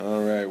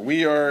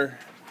we are.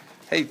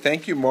 Hey,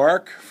 thank you,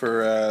 Mark,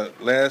 for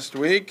last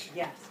week.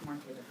 Yes, Mark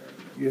did it.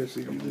 Yes,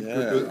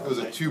 Yeah. it was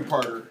a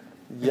two-parter.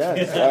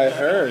 Yes, I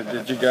heard.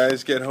 Did you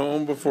guys get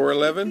home before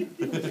 11?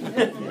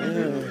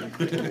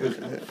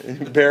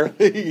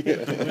 Barely.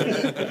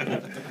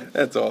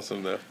 That's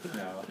awesome, though.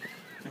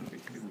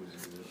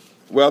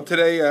 Well,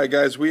 today,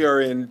 guys, we are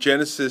in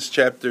Genesis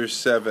chapter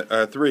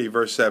 3,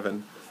 verse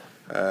 7.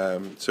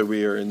 So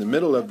we are in the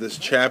middle of this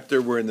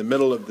chapter. We're in the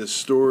middle of this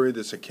story,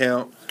 this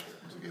account.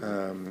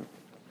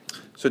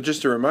 So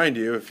just to remind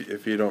you,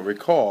 if you don't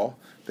recall,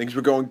 things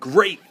were going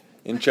great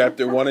in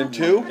chapter 1 and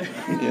 2.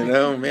 You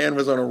know, man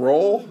was on a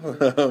roll.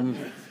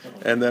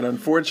 And then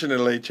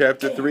unfortunately,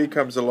 chapter 3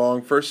 comes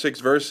along. First 6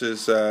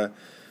 verses,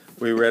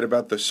 we read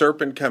about the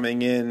serpent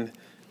coming in,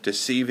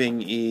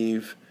 deceiving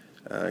Eve,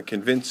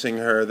 convincing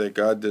her that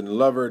God didn't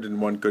love her,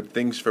 didn't want good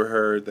things for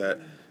her, that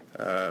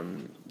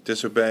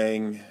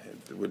disobeying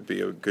would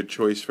be a good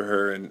choice for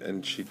her,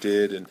 and she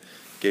did, and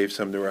gave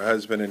some to her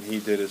husband, and he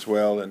did as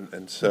well,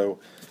 and so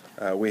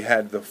we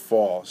had the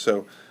fall.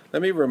 So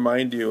let me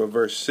remind you of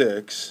verse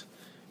 6.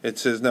 It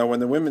says, "Now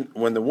when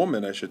the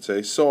woman, I should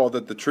say, saw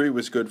that the tree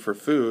was good for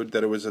food,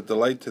 that it was a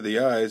delight to the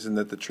eyes, and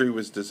that the tree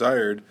was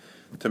desired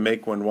to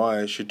make one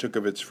wise, she took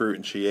of its fruit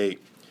and she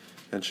ate,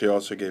 and she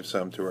also gave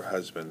some to her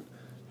husband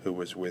who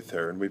was with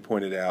her." And we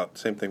pointed out,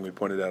 same thing we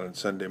pointed out on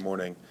Sunday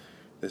morning,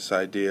 this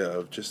idea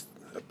of just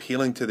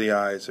appealing to the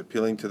eyes,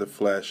 appealing to the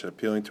flesh,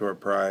 appealing to her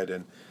pride,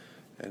 and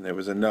it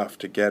was enough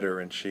to get her,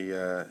 and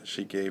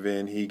she gave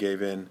in, he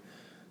gave in,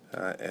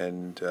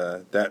 and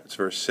that's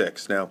verse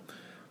 6. Now,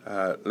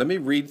 let me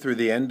read through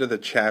the end of the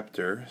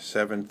chapter,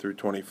 7 through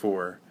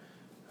 24,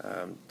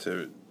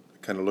 to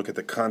kind of look at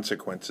the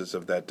consequences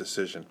of that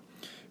decision.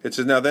 It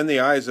says, "Now then the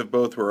eyes of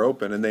both were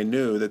open, and they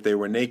knew that they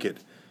were naked,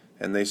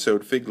 and they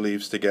sewed fig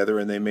leaves together,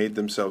 and they made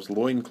themselves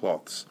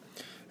loincloths.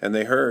 And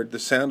they heard the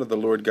sound of the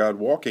Lord God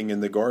walking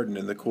in the garden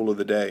in the cool of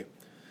the day.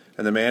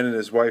 And the man and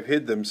his wife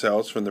hid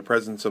themselves from the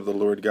presence of the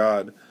Lord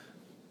God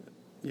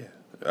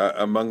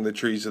among the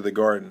trees of the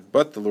garden.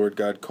 But the Lord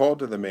God called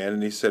to the man,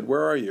 and he said,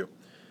 'Where are you?'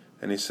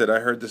 And he said, 'I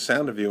heard the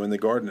sound of you in the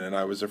garden, and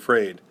I was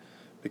afraid,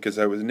 because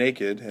I was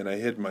naked, and I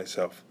hid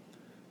myself.'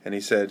 And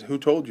he said, 'Who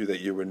told you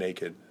that you were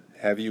naked?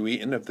 Have you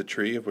eaten of the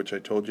tree of which I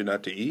told you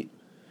not to eat?'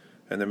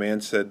 And the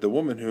man said, 'The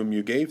woman whom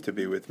you gave to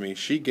be with me,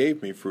 she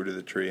gave me fruit of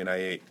the tree, and I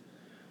ate.'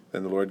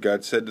 Then the Lord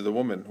God said to the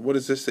woman, 'What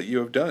is this that you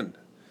have done?'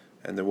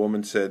 And the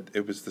woman said,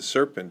 'It was the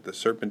serpent. The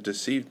serpent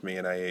deceived me,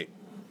 and I ate.'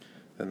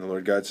 Then the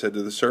Lord God said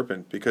to the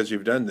serpent, 'Because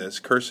you've done this,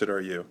 cursed are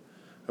you,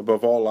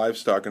 above all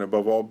livestock and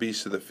above all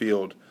beasts of the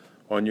field.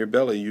 On your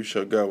belly you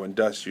shall go, and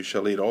dust you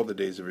shall eat all the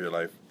days of your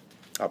life.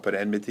 I'll put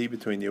enmity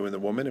between you and the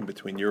woman, and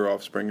between your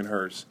offspring and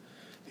hers.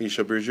 He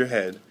shall bruise your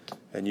head,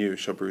 and you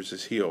shall bruise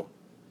his heel.'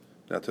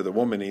 Now to the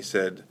woman he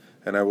said,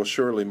 'And I will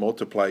surely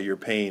multiply your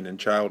pain in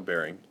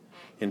childbearing.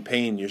 In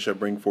pain you shall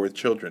bring forth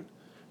children.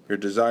 Your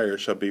desire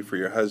shall be for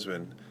your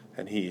husband,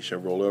 and he shall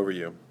rule over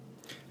you.'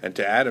 And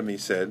to Adam he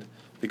said,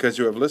 'Because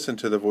you have listened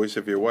to the voice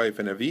of your wife,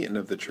 and have eaten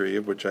of the tree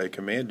of which I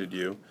commanded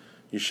you,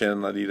 you shall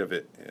not eat of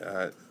it.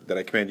 That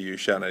I commanded you, you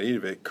shall not eat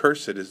of it.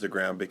 Cursed is the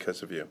ground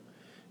because of you.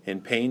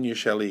 In pain you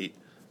shall eat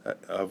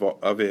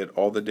of it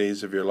all the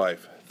days of your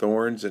life.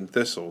 Thorns and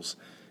thistles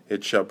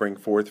it shall bring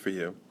forth for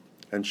you,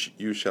 and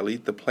you shall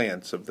eat the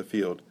plants of the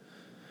field.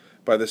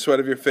 By the sweat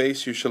of your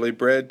face you shall eat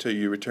bread till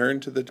you return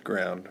to the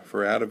ground,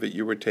 for out of it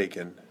you were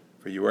taken.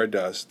 For you are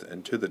dust,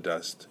 and to the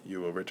dust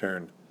you will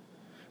return.'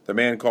 The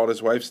man called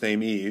his wife's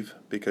name Eve,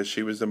 because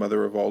she was the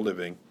mother of all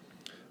living.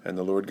 And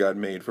the Lord God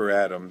made for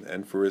Adam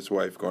and for his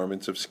wife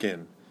garments of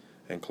skin,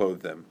 and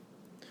clothed them.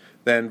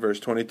 Then, verse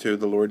 22,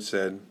 the Lord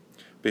said,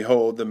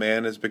 'Behold, the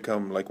man has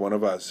become like one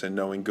of us in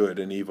knowing good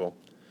and evil.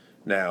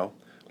 Now,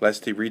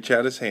 lest he reach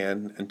out his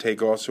hand, and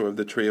take also of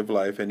the tree of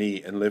life, and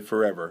eat, and live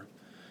forever.'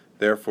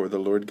 Therefore the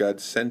Lord God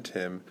sent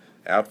him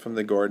out from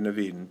the Garden of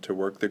Eden to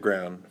work the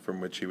ground from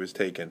which he was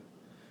taken.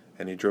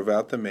 And he drove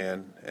out the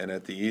man, and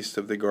at the east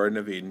of the Garden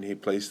of Eden he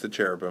placed the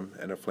cherubim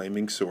and a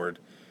flaming sword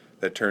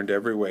that turned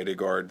every way to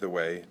guard the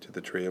way to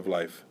the tree of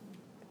life."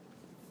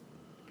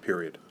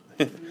 Period.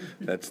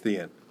 That's the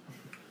end.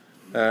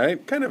 All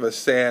right, kind of a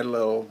sad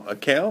little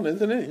account,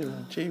 isn't it?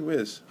 Gee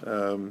whiz.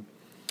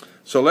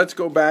 So let's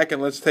go back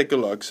and let's take a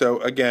look.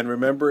 So again,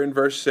 remember in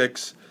verse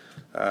 6,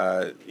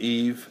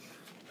 Eve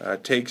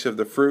takes of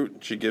the fruit,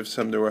 she gives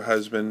some to her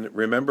husband.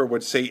 Remember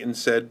what Satan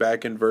said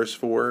back in verse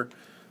 4?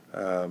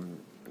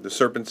 The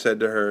serpent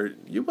said to her,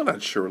 "You will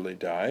not surely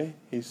die,"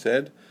 he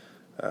said.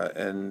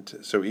 And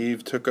so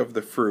Eve took of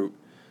the fruit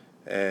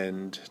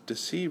and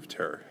deceived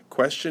her,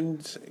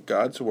 questioned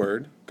God's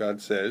word.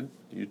 God said,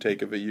 "You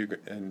take of it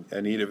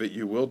and eat of it,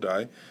 you will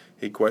die."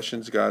 He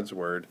questions God's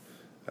word,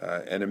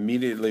 and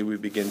immediately we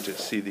begin to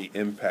see the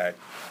impact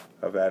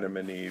of Adam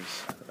and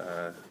Eve's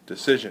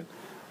decision.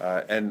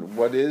 And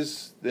what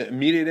is the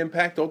immediate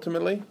impact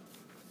ultimately?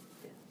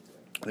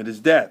 It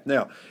is death.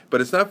 Now, but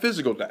it's not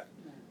physical death,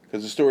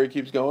 because the story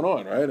keeps going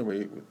on, right?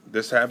 And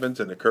this happens,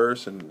 and a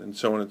curse, and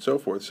so on and so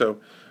forth. So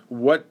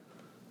what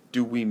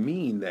do we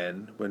mean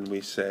then when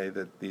we say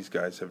that these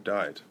guys have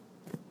died?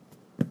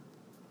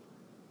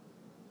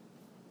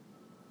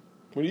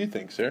 What do you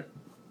think, sir?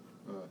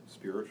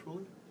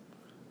 Spiritually?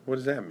 What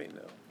does that mean,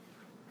 though?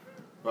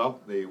 Well,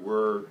 they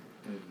were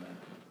in,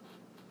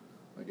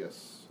 I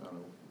guess, I don't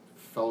know,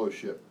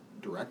 fellowship,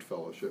 direct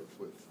fellowship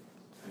with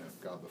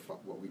God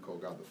what we call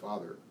God the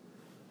Father.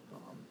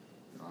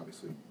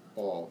 Obviously,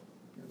 all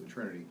the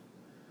Trinity.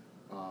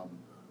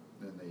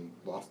 And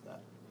they lost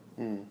that.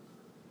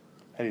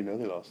 How do you know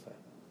they lost that?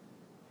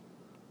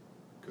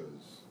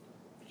 Because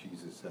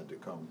Jesus had to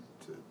come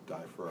to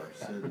die for our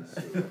sins.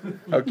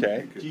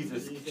 Okay.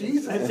 Jesus.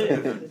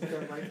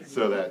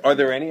 So that Are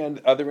there any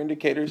other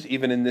indicators,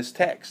 even in this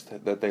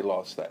text, that they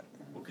lost that?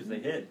 Well, because they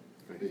hid.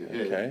 they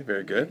hid. Okay,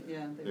 very good.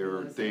 Yeah, They were-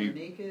 realized they were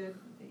naked,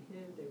 they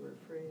hid, they were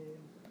afraid.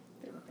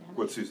 They were banished.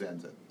 What Suzanne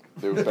said.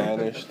 They were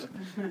banished.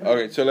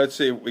 Okay, so let's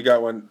see. We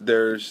got one.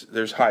 There's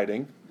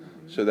hiding,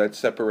 so that's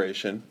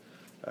separation.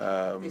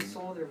 They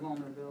saw their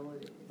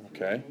vulnerability.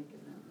 Okay.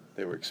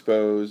 They were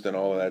exposed and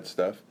all of that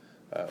stuff.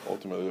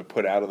 Ultimately, were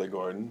put out of the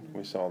garden.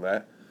 We saw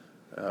that.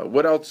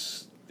 What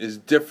else is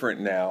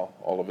different now,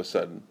 all of a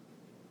sudden?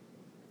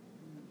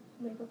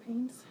 Labor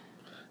pains.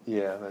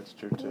 Yeah, that's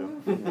true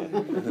too.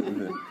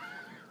 Yeah.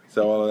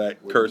 So all of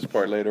that curse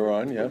part later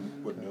on, yeah.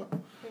 Wouldn't know.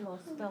 They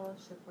lost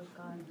fellowship with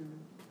God.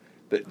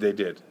 They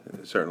did,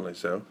 certainly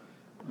so.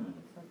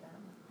 Said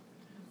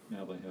that.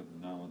 Now they have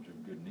the knowledge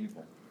of good and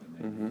evil, and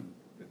they knew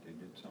that they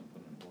did something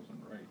that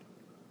wasn't right.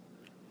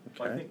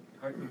 Well, I Okay. think,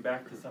 harking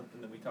back to something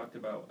that we talked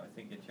about, I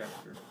think in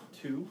chapter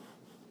 2,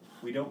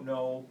 we don't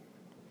know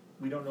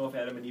if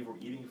Adam and Eve were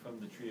eating from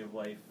the tree of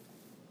life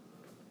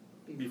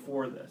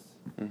before this.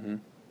 Mm-hmm.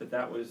 But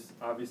that was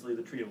obviously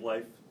the tree of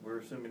life. We're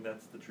assuming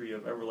that's the tree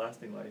of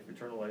everlasting life,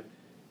 eternal life.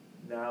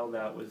 Now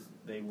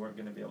they weren't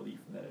going to be able to eat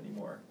from that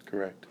anymore.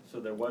 Correct.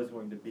 So there was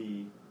going to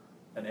be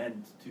an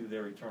end to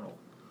their eternal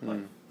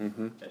life,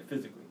 Mm-hmm.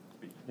 physically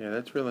speaking. Yeah,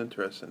 that's real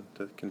interesting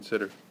to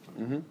consider.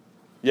 Mm-hmm.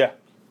 Yeah.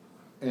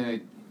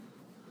 And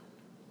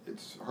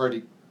it's hard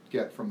to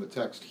get from the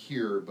text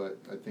here, but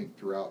I think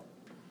throughout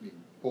the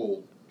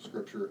whole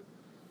scripture,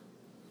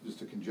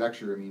 just a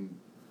conjecture, I mean,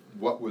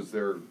 what was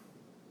their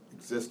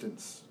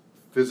existence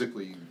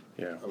physically?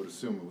 Yeah. I would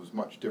assume it was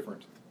much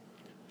different.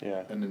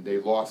 Yeah. And then they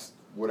lost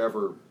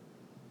whatever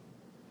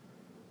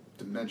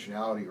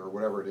dimensionality or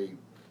whatever they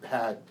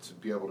had to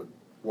be able to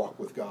walk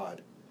with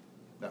God.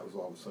 That was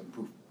all of a sudden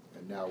proof.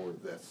 And now we're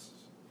this.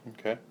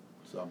 Okay.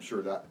 So I'm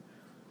sure that.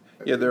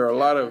 Yeah, there are a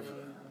lot of.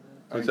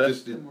 I mean, What's that?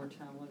 just The it,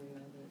 mortality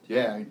of it.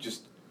 yeah, I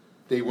just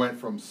they went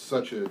from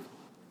such a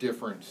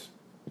different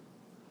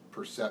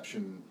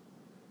perception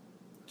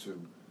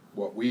to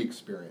what we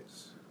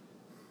experience.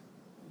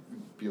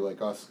 It'd be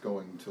like us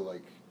going to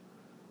like,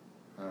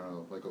 I don't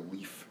know, like a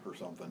leaf or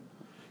something.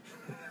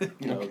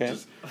 Okay.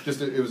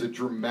 It was a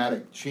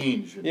dramatic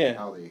change in Yeah.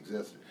 how they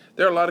existed.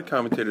 There are a lot of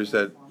commentators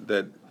that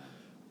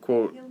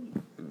quote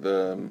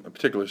a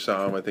particular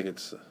psalm. I think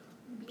it's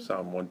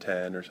Psalm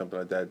 110 or something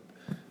like that.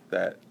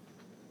 That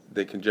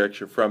they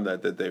conjecture from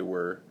that they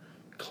were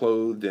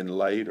clothed in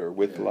light or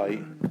with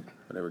light,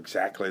 whatever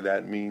exactly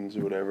that means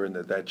or whatever, and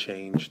that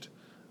changed.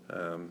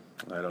 I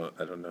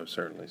don't know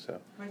certainly. So.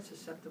 Quite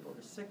susceptible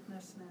to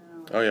sickness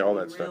now. Oh, yeah, all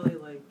They that stuff.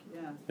 Really,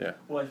 Yeah.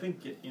 Well, I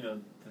think, the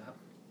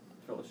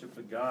fellowship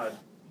with God,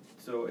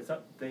 so it's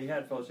not, they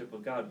had fellowship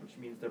with God, which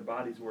means their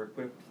bodies were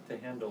equipped to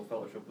handle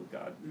fellowship with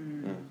God,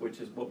 which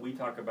is what we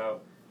talk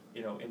about,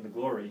 in the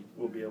glory,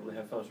 we'll be able to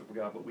have fellowship with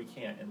God, but we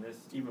can't, and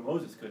even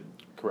Moses couldn't,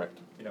 Correct.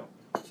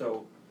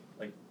 so,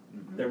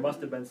 there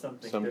must have been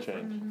something Some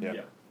different. change.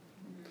 Yeah.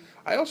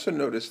 I also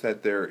noticed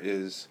that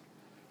there's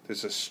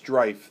a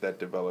strife that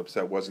develops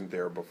that wasn't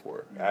there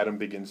before. Adam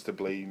begins to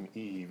blame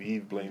Eve.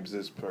 Eve blames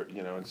this part,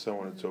 and so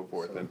on and so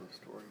forth.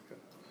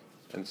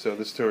 And so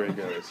the story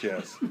goes,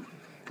 yes.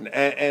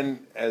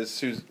 And as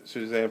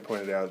Suzanne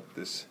pointed out,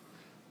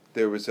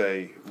 there was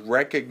a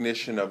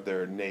recognition of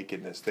their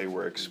nakedness. They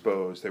were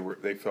exposed.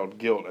 They felt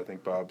guilt, I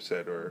think Bob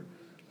said.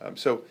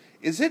 So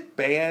is it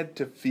bad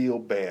to feel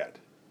bad?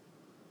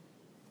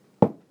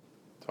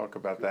 Talk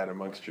about that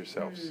amongst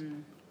yourselves.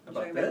 About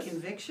Talking this? about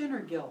conviction or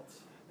guilt?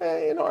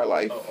 In our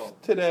life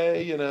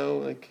today,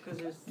 like. 'Cause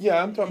there's,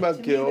 Yeah, I'm talking about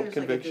to me, guilt, there's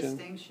conviction. Like a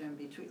distinction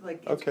between,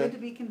 it's Okay. good to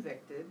be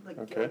convicted. Like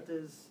Okay. guilt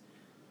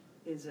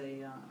is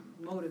a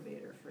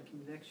motivator for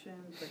conviction,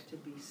 but to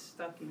be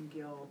stuck in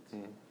guilt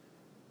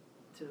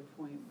to the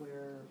point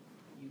where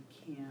you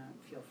can't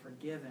feel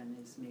forgiven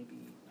is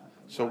maybe.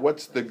 So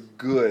what's the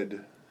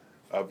good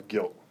of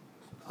guilt?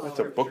 That's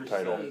a book Scripture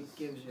title. says- It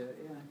gives you,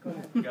 go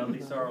ahead.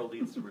 Godly sorrow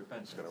leads to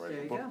repentance. Gonna write There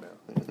a you book go.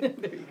 now.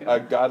 There you go.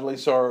 Godly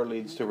sorrow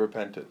leads to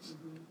repentance.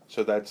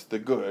 So that's the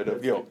good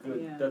of guilt.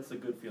 Yeah. That's the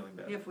good feeling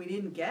bad. If we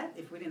didn't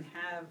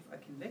have a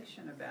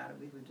conviction about it,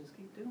 we would just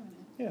keep doing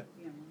it. Yeah.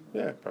 You know.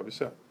 Yeah, probably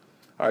so.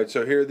 All right,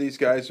 so here these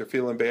guys are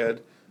feeling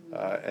bad,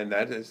 and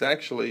that is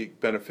actually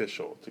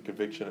beneficial to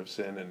conviction of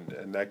sin,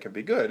 and that can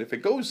be good if it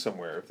goes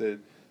somewhere, if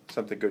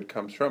something good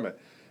comes from it.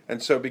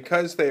 And so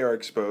because they are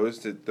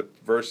exposed, the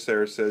verse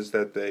there says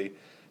that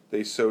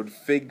they sewed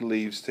fig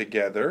leaves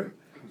together.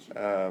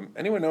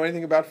 Anyone know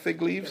anything about fig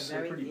leaves?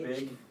 They're They're pretty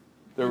itchy. big.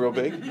 They're real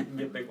You big? can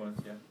get big ones,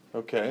 yeah.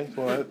 Okay,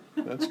 well,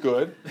 that's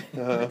good.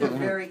 They're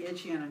very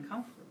itchy and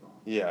uncomfortable.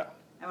 Yeah.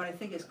 And what I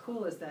think is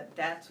cool is that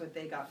that's what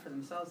they got for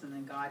themselves, and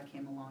then God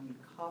came along and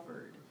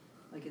covered.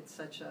 Like it's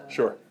such a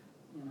Sure.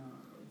 You know,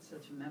 it's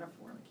such a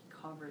metaphor. Like He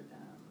covered them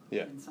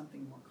Yeah. in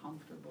something more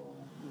comfortable,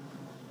 even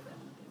more than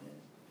what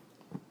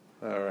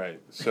they did. All right.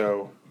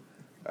 So,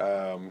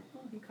 Well,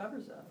 He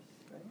covers us,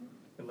 right?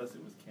 Unless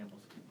it was camel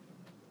skin.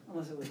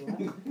 Unless it was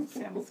what?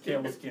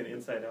 Camel skin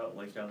inside out,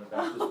 like John the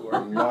Baptist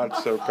wore.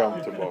 not so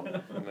comfortable.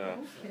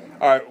 No.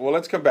 All right. Well,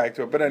 let's come back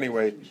to it. But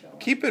anyway,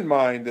 keep in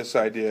mind this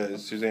idea,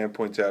 as Suzanne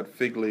points out,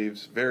 fig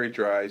leaves, very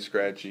dry,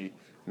 scratchy,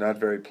 not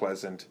very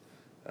pleasant.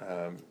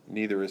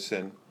 Neither is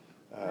sin.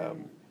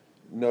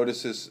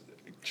 Notice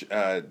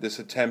this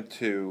attempt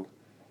to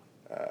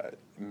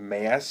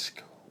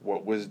mask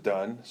what was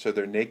done. So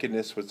their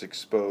nakedness was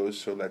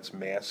exposed, so let's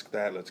mask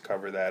that, let's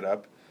cover that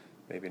up.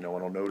 Maybe no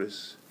one will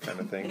notice, kind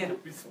of thing.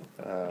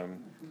 Yeah.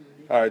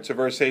 All right, so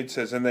verse 8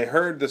 says, "And they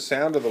heard the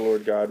sound of the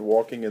Lord God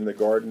walking in the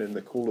garden in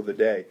the cool of the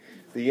day."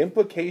 The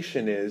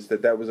implication is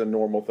that that was a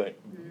normal thing,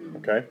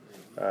 okay?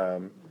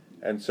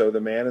 And so the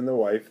man and the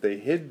wife, they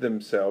hid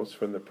themselves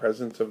from the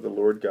presence of the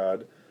Lord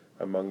God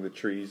among the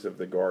trees of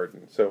the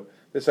garden. So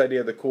this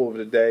idea of the cool of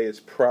the day is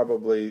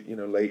probably,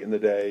 late in the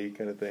day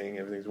kind of thing.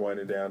 Everything's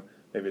winding down.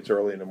 Maybe it's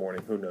early in the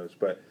morning, who knows.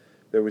 But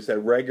there was that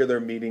regular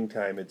meeting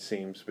time, it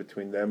seems,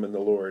 between them and the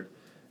Lord.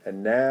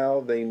 And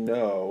now they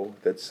know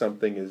that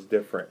something is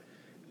different.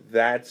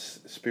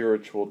 That's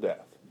spiritual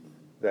death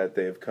that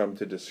they have come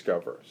to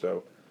discover.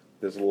 So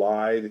this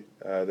lie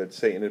that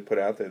Satan had put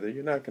out there, that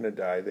you're not going to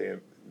die,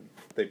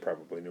 they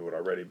probably knew it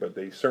already, but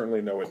they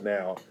certainly know it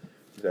now,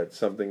 that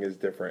something is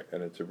different,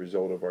 and it's a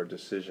result of our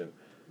decision.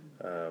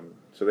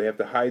 So they have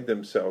to hide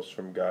themselves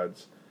from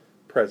God's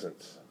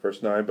presence.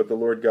 Verse 9, "But the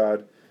Lord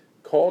God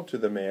called to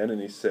the man,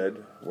 and He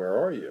said, 'Where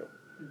are you?'"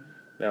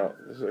 Now,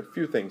 there's a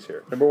few things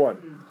here. Number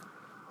one,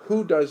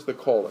 who does the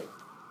calling?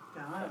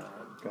 God.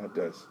 God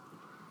does.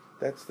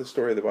 That's the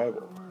story of the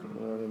Bible.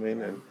 You know what I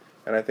mean?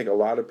 And I think a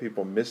lot of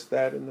people miss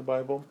that in the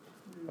Bible.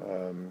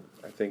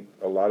 I think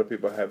a lot of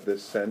people have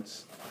this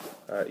sense,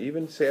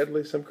 even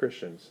sadly some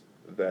Christians,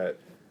 that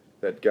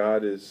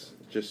God is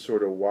just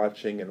sort of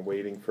watching and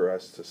waiting for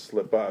us to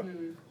slip up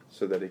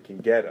so that He can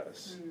get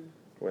us.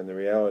 When the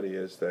reality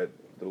is that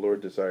the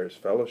Lord desires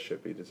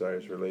fellowship, He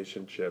desires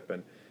relationship,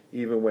 and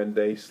even when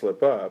they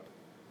slip up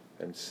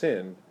and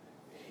sin,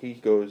 He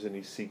goes and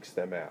He seeks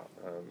them out.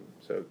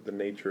 So the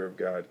nature of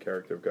God,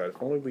 character of God.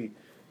 If only we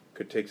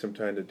could take some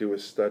time to do a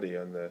study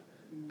on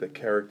the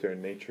character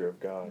and nature of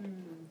God,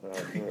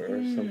 or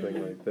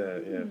something like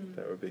that. Yeah,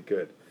 that would be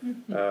good.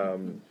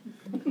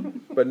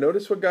 But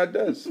notice what God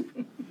does.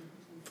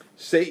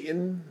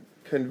 Satan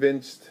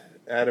convinced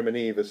Adam and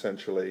Eve,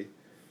 essentially,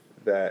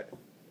 that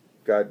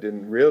God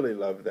didn't really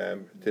love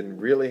them, didn't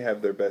really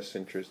have their best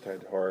interest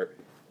at heart,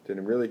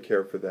 didn't really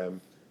care for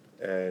them,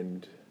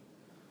 and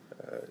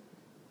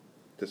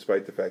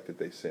despite the fact that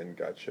they sinned,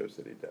 God shows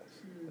that He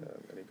does.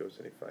 And He goes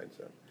and He finds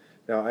them.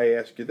 Now, I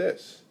ask you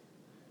this.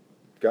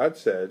 God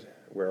said,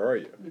 "Where are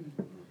you?"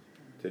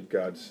 Did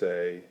God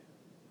say,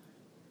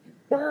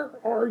 "Where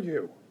are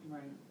you?"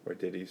 Right. Or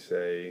did He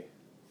say,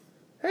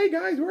 "Hey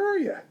guys, where are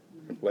you?"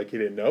 Like He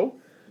didn't know?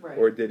 Right.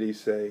 Or did He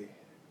say,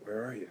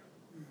 "Where are you?"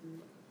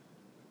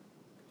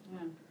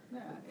 Yeah.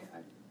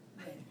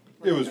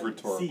 It was C.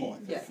 rhetorical.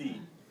 Yeah.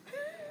 C.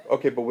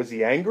 Okay, but was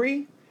He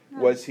angry?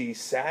 Was He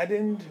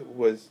saddened?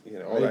 Was,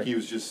 I think he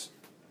was just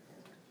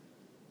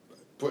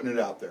putting it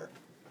out there.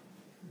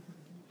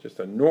 just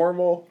a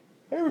normal,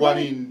 "Hey, Well, I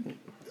everybody." mean,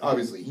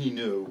 obviously he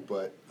knew,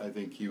 but I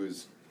think it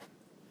was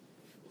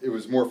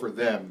more for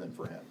them than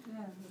for him.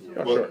 Yeah.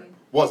 Oh, Well, sure. it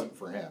wasn't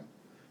for him.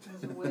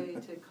 There's a way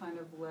to kind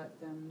of let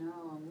them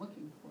know I'm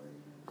looking for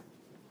you.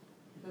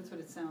 That's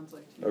what it sounds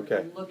like to me. Okay.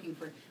 I'm looking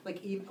for,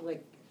 like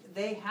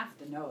they have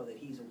to know that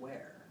He's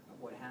aware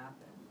of what happened.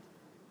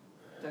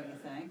 Don't you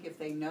think? If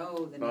they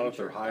know the Not if nature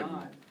they're of hiding.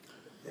 God.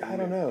 I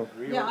don't know.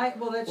 Yeah,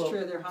 well, that's Well,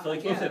 true. They're So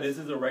like you said, yes. this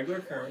is a regular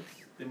occurrence.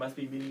 They must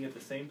be meeting at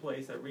the same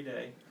place every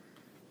day.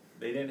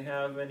 They didn't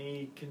have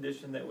any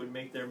condition that would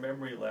make their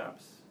memory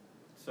lapse.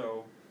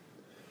 So,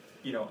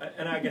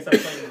 and I guess I'm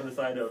playing from the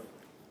side of,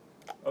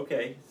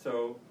 okay,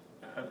 so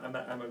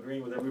I'm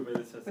agreeing with everybody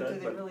that says But do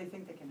that. they really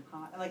think they can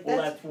hide? Like Well,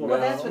 that's that's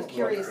that's what- what's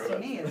curious No. to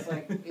me. It's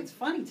like it's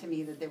funny to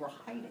me that they were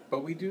hiding.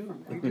 But we do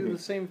the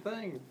same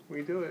thing.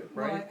 We do it,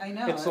 right? Well, I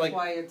know. It's That's like,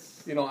 why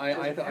it's. I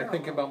there's a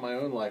think parallel. about my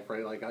own life,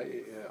 right? Like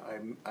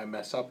I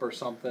mess up or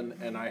something,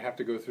 and I have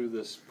to go through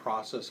this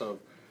process of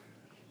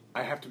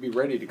I have to be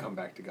ready to come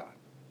back to God,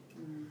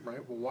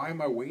 right? Well, why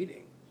am I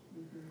waiting,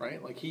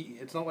 right? Like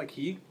it's not like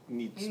He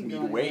needs He can me go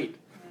to ahead. wait,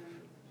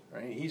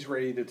 right? He's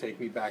ready to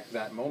take me back to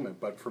that moment.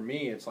 But for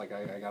me, it's like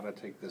I got to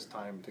take this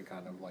time to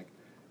kind of like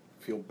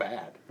feel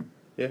bad,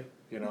 Yeah.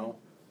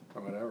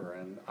 or whatever.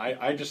 And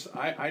I just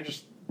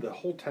the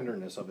whole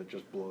tenderness of it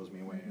just blows me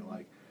away.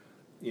 Like,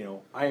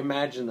 I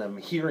imagine them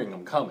hearing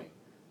him coming.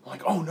 I'm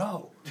like, oh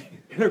no,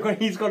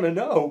 he's going to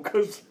know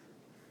because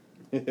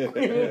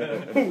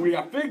We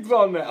got pigs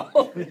on now.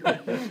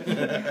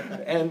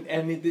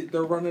 and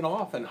they're running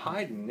off and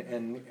hiding,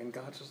 and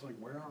God's just like,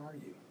 where are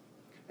you?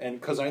 And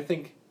because I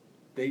think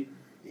I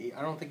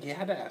don't think he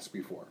had to ask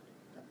before.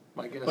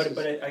 My guess is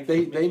I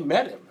they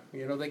met him.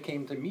 You know, they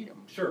came to meet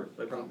him. Sure,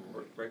 like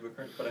regular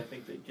current, but I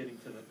think that getting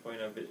to the point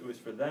of it was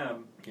for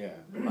them Yeah,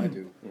 I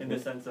do. in the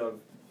sense of,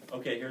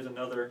 okay, here's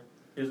another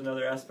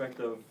aspect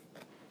of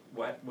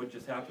what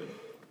just happened.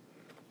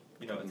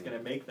 You know, it's going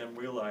to make them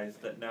realize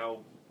that now,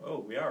 oh,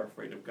 we are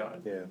afraid of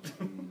God. Yeah.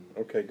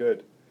 Okay,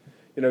 good.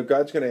 You know,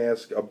 God's going to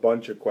ask a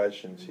bunch of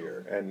questions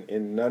here, and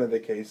in none of the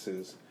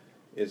cases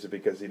is it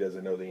because he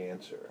doesn't know the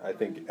answer. I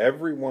think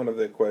every one of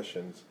the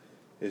questions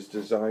is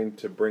designed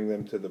to bring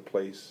them to the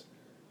place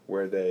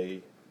where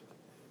they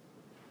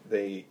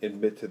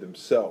admit to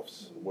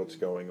themselves what's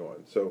going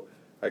on. So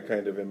I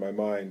kind of, in my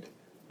mind,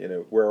 you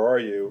know, where are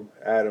you?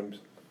 Adam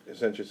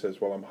essentially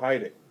says, well, I'm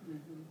hiding.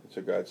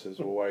 So God says,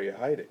 well, why are you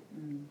hiding?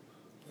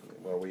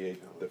 Well, we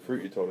ate the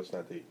fruit you told us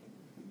not to eat.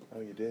 Oh,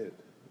 you did.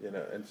 You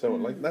know, and so,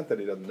 like, not that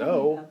he doesn't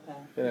know.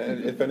 You know,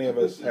 and if any of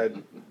us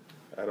had,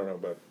 I don't know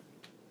about,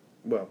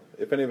 well,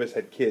 if any of us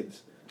had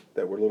kids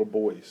that were little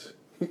boys,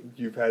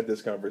 you've had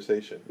this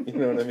conversation. You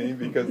know what I mean?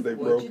 Because they've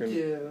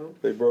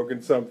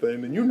broken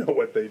something, and you know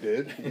what they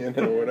did, you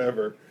know,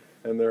 whatever,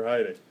 and they're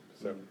hiding.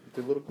 So,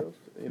 did little girls?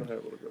 You don't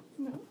have little girls.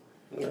 No.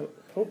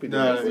 I hope you do.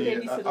 No, I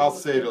mean, I'll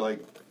say to,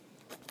 like,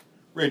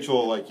 Rachel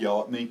will, like,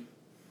 yell at me.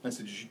 I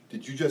said,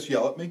 did you just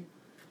yell at me?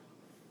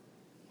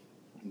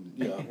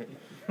 Yeah.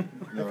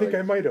 I think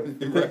I might have.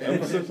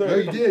 I'm so sorry. No,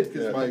 you did,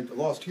 because I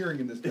lost hearing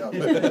in this house.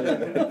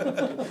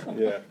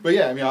 Yeah. But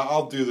yeah, I mean,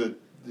 I'll do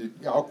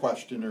I'll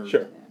question her.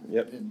 Sure.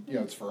 Yep. And, you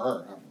know, it's for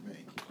her, not for me.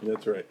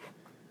 That's right.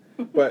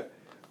 But,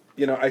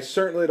 you know, I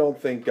certainly don't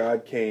think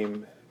God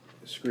came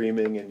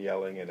screaming and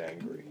yelling and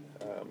angry.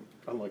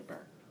 Unlike Barry.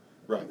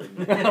 Right.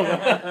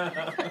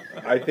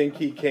 I think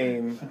he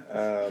came,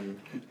 I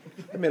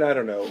mean, I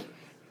don't know,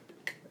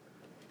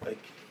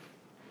 like,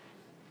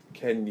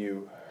 can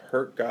you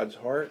hurt God's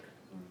heart?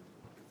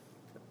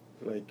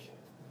 Like,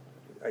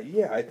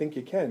 yeah, I think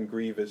you can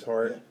grieve his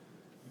heart,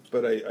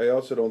 but I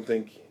also don't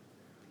think,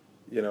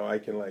 you know, I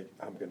can, like,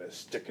 I'm going to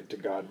stick it to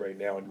God right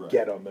now and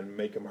get him and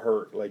make him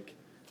hurt. Like,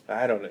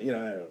 I don't know, you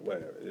know,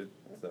 whatever.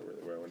 It's not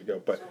really where I want to go,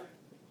 but...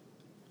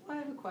 I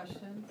have a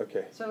question.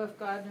 Okay. So if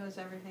God knows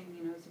everything,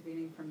 he knows the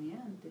beginning from the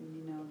end, didn't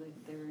you know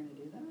that they were going to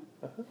do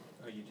that? Uh-huh.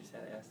 Oh, you just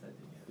had to ask that,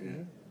 didn't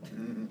you?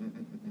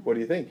 Yeah. What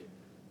do you think?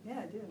 Yeah,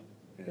 I do.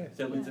 Yeah.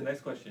 So that leads to the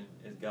next question.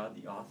 Is God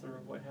the author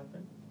of what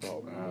happened?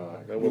 Oh,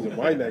 that wasn't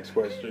my next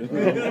question.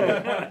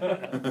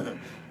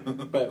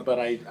 But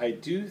I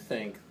do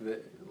think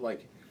that,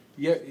 like,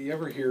 you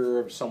ever hear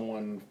of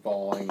someone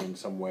falling in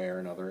some way or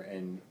another,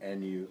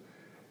 and you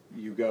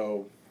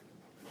go,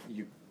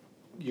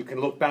 you can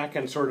look back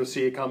and sort of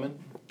see it coming,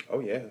 Oh,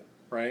 yeah.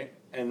 right?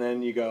 And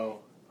then you go,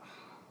 oh,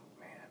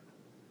 man,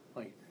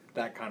 like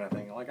that kind of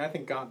thing. Like, I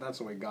think that's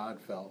the way God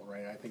felt,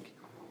 right? I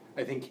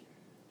think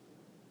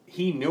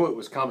he knew it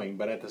was coming,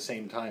 but at the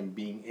same time,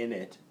 being in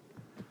it,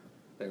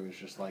 there was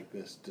just like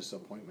this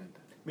disappointment.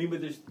 I mean,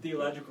 but there's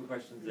theological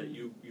questions that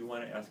you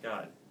want to ask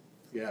God.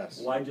 Yes.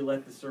 Why'd you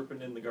let the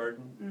serpent in the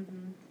garden?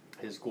 Mm-hmm.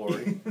 His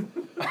glory.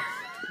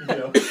 You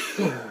know?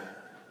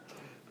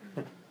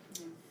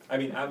 I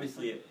mean,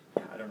 obviously,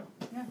 I don't know.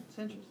 Yeah, it's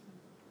interesting.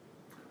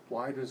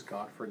 Why does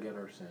God forget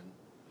our sin,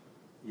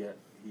 yet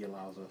he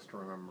allows us to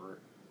remember it?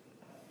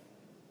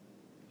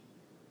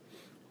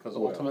 Because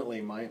ultimately,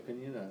 in my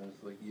opinion,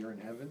 is like you're in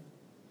heaven,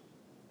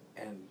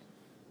 and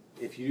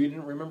if you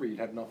didn't remember, you'd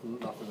have nothing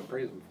to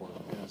praise him for,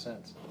 in a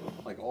sense.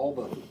 Like all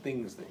the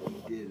things that he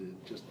did,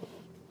 and just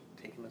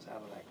taking us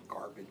out of that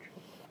garbage.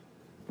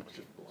 It's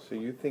just So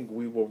you think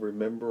we will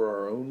remember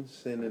our own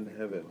sin in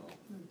heaven?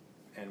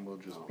 and we'll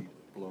just be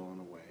blown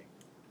away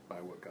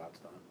by what God's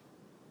done.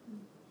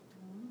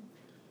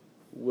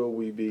 Will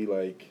we be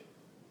like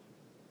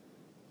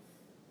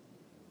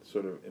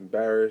sort of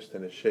embarrassed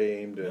and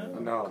ashamed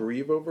and No.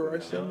 grieve over our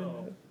No. sin? in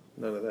heaven?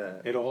 None of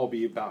that. It'll all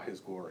be about his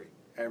glory,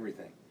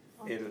 everything.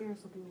 All It'll-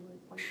 tears will be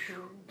like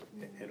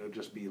joy. It'll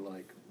just be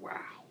like,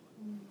 wow,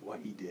 what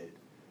he did.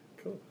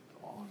 Cool.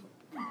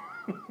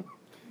 Awesome.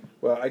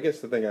 Well, I guess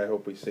the thing I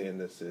hope we see in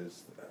this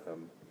is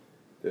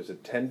there's a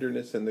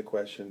tenderness in the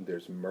question,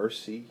 there's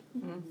mercy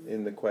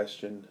in the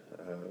question,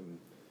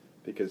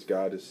 because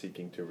God is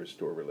seeking to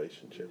restore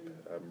relationship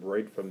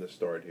right from the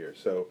start here.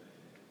 So,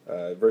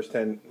 verse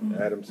 10,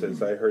 Adam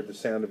says, I heard the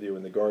sound of you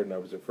in the garden, I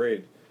was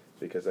afraid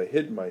because I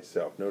hid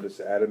myself. Notice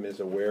Adam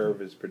is aware of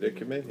his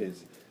predicament,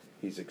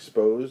 he's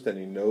exposed and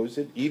he knows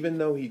it. Even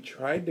though he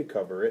tried to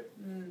cover it,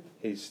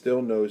 he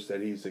still knows that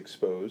he's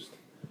exposed.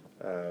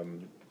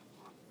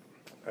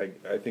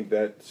 I think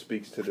that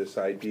speaks to this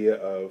idea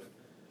of,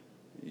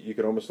 you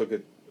can almost look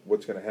at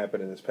what's going to happen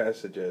in this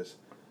passage as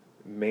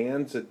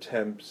man's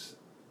attempts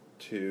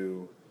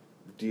to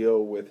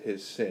deal with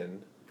his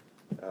sin,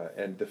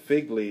 and the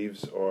fig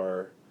leaves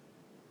are...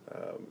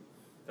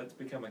 That's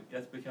become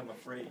a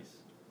phrase.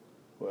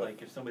 Well,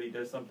 Like if somebody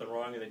does something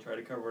wrong and they try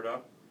to cover it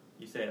up,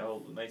 you say,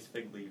 oh, nice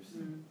fig leaves.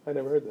 I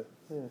never heard that.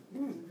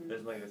 Yeah.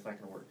 There's like it's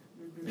not gonna work.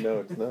 No,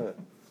 it's not.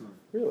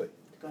 Really?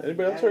 It's gonna be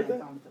Anybody else very heard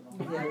that?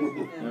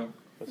 uncomfortable. Yeah, No.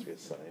 Must be a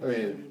sign. I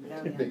mean,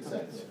 it makes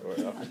sense. Or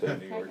upstate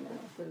New I York. don't know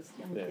if those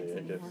young Yeah, kids yeah, I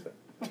anymore.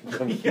 guess so.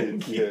 Some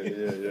kids,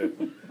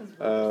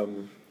 yeah.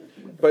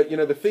 But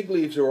the fig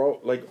leaves are all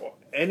like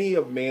any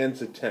of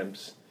man's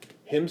attempts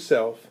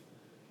himself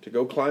to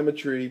go climb a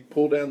tree,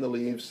 pull down the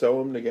leaves,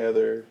 sew them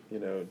together,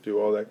 do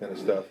all that kind of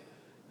stuff,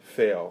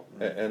 fail.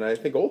 And I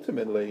think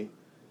ultimately,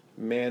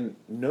 man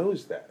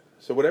knows that.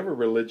 So whatever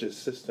religious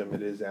system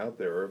it is out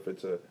there, or if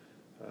it's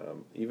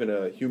even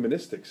a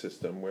humanistic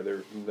system where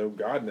there's no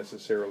God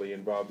necessarily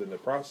involved in the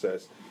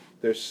process,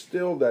 there's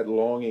still that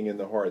longing in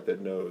the heart that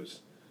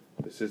knows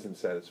this isn't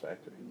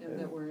satisfactory. Yeah, And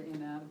that we're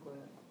inadequate.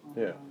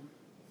 Yeah.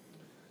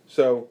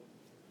 so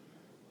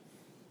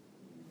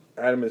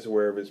Adam is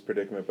aware of his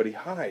predicament, but he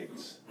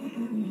hides.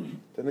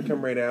 Doesn't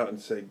come right out and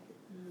say,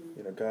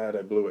 God,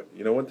 I blew it.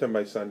 One time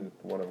my son,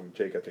 one of them,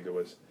 Jake, I think it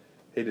was,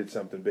 he did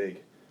something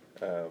big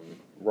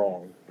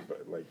wrong,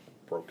 but like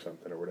broke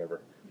something or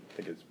whatever. I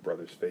think his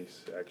brother's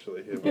face,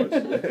 actually, it was.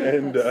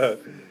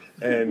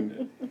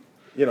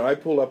 and I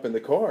pull up in the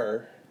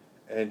car,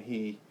 and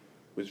he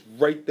was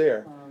right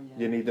there. Oh, yeah.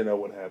 You need to know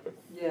what happened.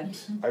 Yeah.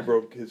 I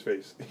broke his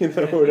face,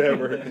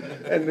 whatever.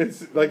 And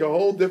it's like a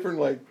whole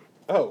different,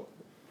 oh,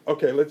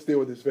 okay, let's deal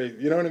with his face.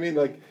 You know what I mean?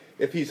 Like,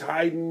 if he's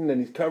hiding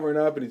and he's covering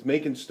up and he's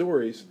making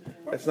stories,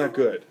 that's not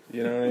good.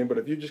 You know what I mean? But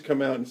if you just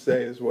come out and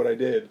say, this is what I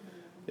did,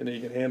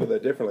 you can handle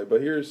that differently. But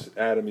here's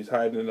Adam, he's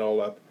hiding it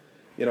all up.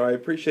 I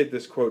appreciate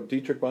this quote.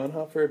 Dietrich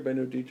Bonhoeffer, everybody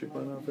know Dietrich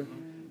Bonhoeffer?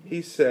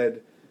 He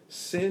said,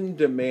 sin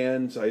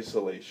demands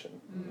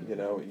isolation.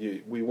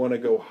 We want to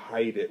go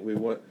hide it. We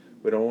don't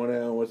want to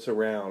know what's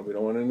around. We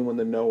don't want anyone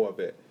to know of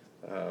it.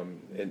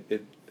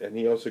 And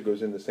he also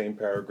goes in the same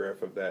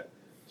paragraph of that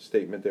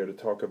statement there to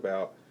talk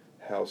about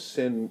how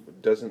sin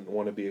doesn't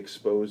want to be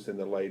exposed in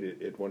the light.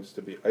 It wants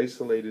to be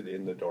isolated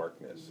in the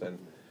darkness.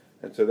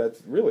 And so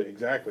that's really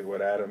exactly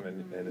what Adam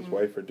and his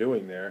wife are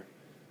doing there.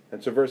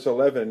 And so verse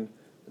 11,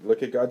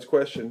 look at God's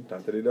question.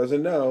 Not that he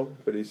doesn't know,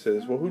 but he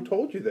says, well, who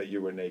told you that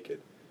you were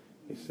naked?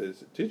 He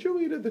says, did you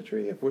eat of the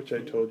tree of which I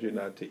told you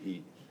not to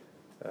eat?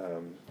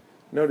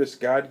 Notice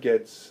God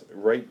gets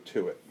right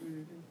to it.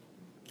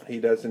 He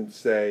doesn't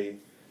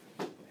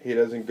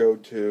go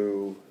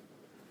to,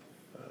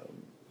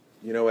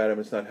 Adam,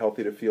 it's not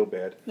healthy to feel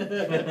bad. He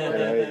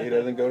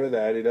doesn't go to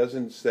that. He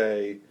doesn't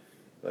say,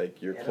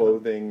 like, your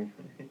clothing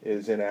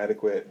is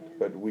inadequate,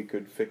 but we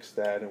could fix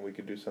that and we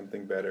could do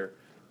something better.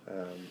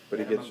 But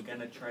he gets I'm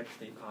gonna try to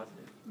stay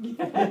positive.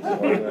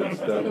 all that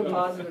stuff.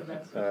 Positive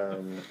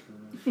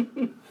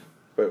message.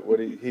 But what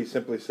he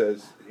essentially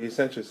says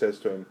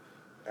to him,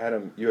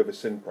 Adam, you have a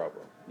sin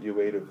problem. You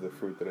ate of the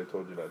fruit that I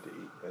told you not to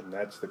eat. And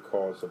that's the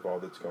cause of all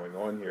that's going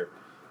on here.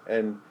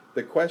 And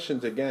the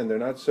questions, again, they're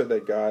not so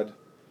that God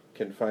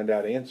can find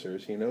out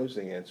answers. He knows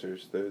the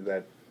answers.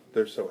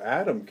 They're so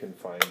Adam can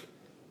find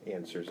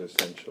answers,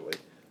 essentially.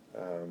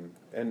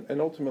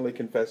 And ultimately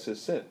confess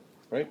his sin,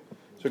 right?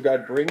 So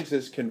God brings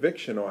his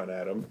conviction on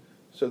Adam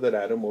so that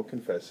Adam will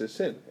confess his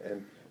sin.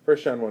 And 1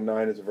 John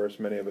 1:9 is a verse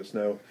many of us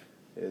know,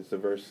 is the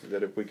verse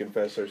that if we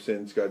confess our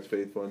sins, God's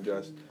faithful and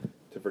just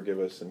to forgive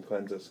us and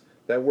cleanse us.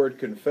 That word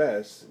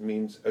confess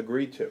means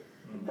agree to.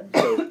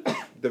 So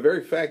the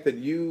very fact that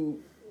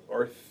you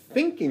are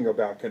thinking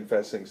about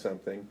confessing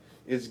something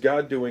is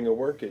God doing a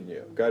work in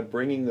you. God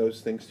bringing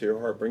those things to your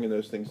heart, bringing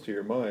those things to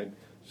your mind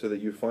so that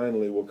you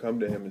finally will come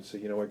to him and say,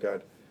 you know what,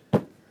 God,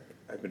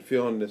 I've been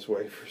feeling this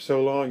way for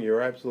so long.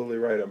 You're absolutely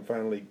right. I'm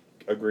finally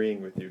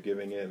agreeing with you,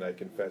 giving in. I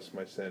confess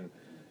my sin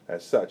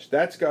as such.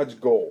 That's God's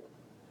goal,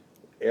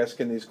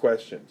 asking these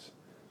questions.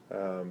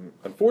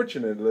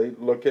 Unfortunately,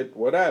 look at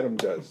what Adam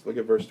does. Look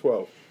at verse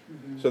 12.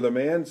 So the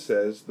man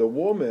says, the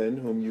woman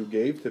whom you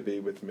gave to be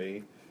with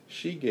me,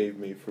 she gave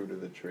me fruit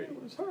of the tree,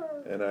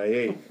 and I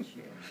ate.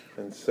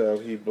 And so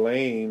he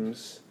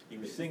blames. He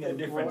was singing a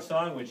different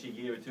song when she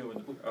gave it to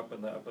him up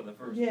in the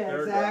first Yeah,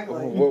 paragraph.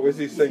 exactly. What was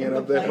he singing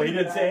up there? Well, he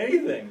didn't say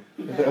anything.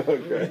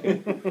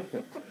 Okay.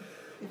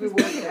 If we worked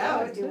it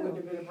out, it wouldn't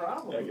have been a I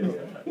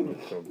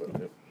problem.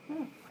 guess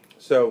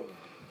So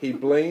he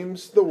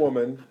blames the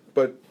woman,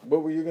 but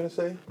what were you going to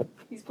say?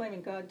 He's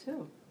blaming God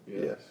too.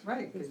 Yes.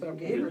 Right, because you Gave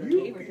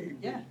gave her her, to-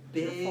 yeah,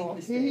 big fault.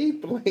 mistake. He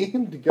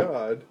blamed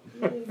God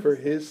for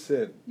his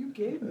sin, You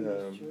gave me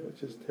this tree.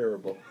 which is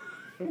terrible.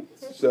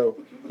 So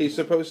he's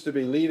supposed to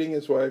be leading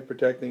his wife,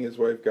 protecting his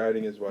wife,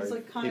 guiding his wife.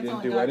 like He didn't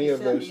telling do God, any "You of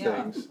set those me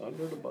up." things.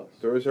 Under the bus.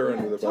 Throws her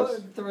under the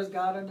bus. Throws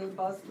God under the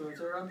bus, throws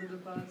her under the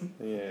bus.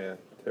 Yeah,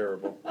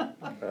 terrible.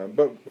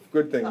 But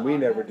good thing we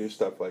never do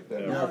stuff like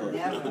that. No,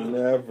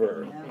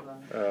 never.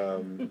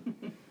 Never.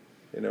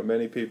 Never.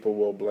 Many people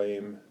will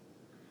blame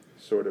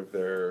sort of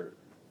their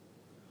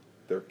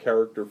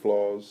character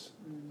flaws.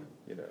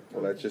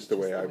 Well, that's just the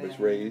way I was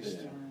raised,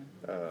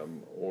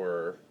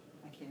 or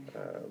I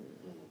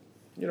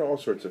can't. all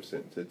sorts of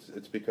sins.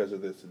 It's because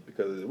of this. It's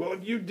because of this. Well,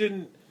 if you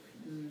didn't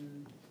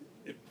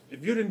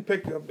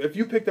pick up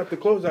the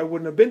clothes, I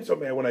wouldn't have been so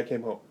mad when I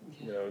came home.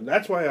 And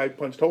that's why I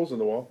punched holes in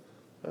the wall.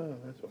 Oh,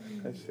 that's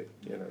why. I see.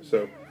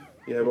 So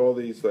you have all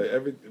these, like,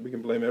 we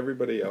can blame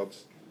everybody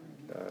else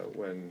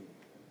when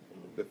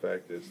the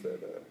fact is that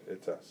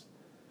it's us.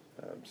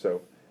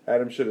 So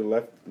Adam should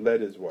have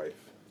led his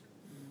wife,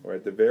 or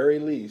at the very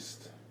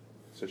least,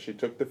 so she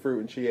took the fruit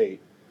and she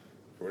ate.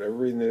 For whatever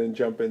reason, they didn't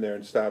jump in there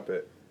and stop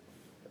it.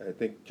 I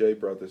think Jay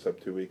brought this up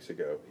 2 weeks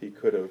ago. He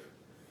could have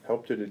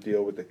helped her to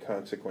deal with the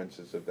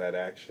consequences of that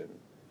action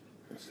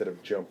instead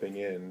of jumping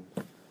in.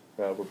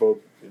 Well, we're both,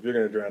 if you're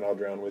going to drown, I'll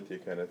drown with you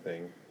kind of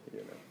thing. He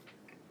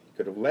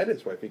could have led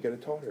his wife. He could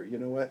have taught her, you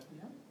know what?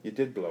 Yeah. You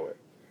did blow it.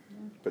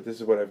 But this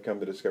is what I've come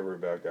to discover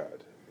about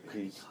God.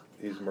 He's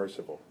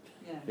merciful.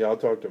 Yeah, I'll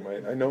talk to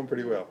him. I know him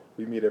pretty well.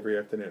 We meet every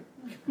afternoon,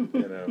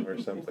 or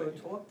something. We'll go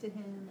talk to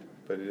him.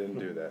 But he didn't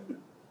do that.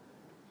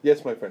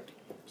 Yes, my friend.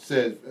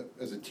 Said,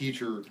 as a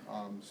teacher,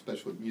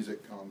 especially with music,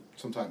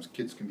 sometimes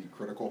kids can be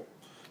critical.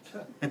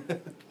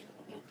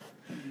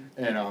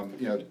 And, I'll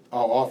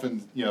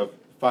often,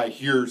 if I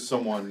hear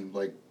someone,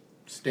 like,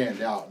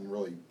 stand out and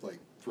really, like,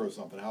 throw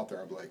something out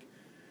there, I'm like,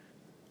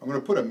 I'm going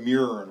to put a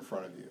mirror in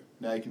front of you.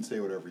 Now you can say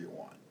whatever you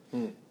want.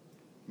 And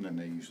then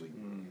they usually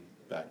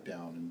back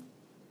down and,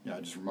 I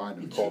just remind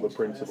them. Call the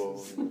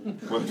principal.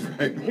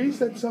 Right. He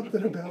said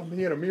something about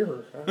me in a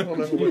mirror. I don't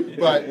know what.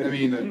 But, I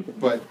mean,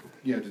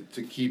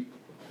 to keep,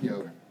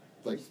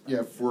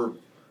 if we're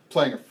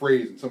playing a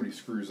phrase and somebody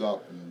screws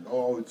up and,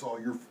 it's all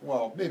your,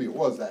 well, maybe it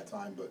was that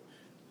time, but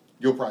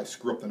you'll probably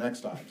screw up the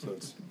next time, so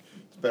it's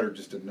better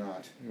just to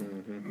not,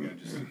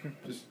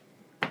 just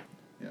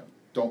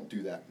don't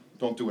do that.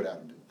 Don't do what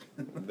Adam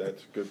did.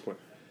 That's a good point.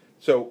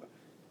 So,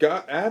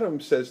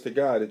 Adam says to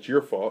God, it's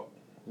your fault.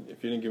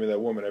 If you didn't give me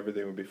that woman,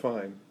 everything would be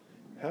fine.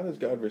 How does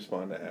God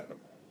respond to Adam?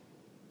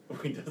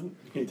 He doesn't.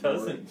 He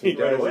doesn't. He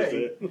Right does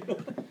away.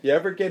 You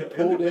ever get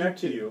He'll pulled get back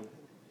to into you.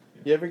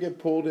 You ever get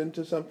pulled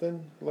into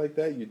something like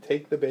that? You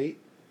take the bait.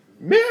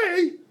 Me?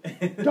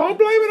 Don't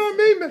blame it on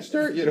me,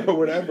 mister.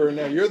 Whatever. And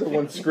now you're the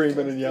one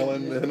screaming and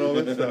yelling and all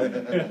this stuff.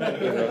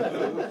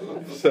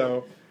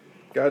 So,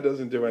 God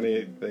doesn't do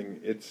anything.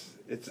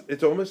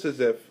 It's almost as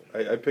if,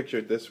 I picture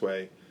it this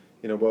way,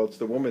 well, it's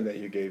the woman that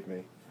you gave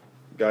me.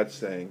 God's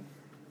saying,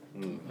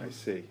 I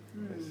see.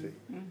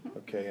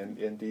 Okay,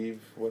 and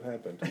Eve, what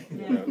happened?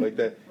 Like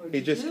that.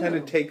 He just kind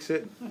of takes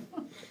it,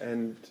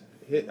 and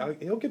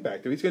he'll get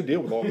back to it. He's going to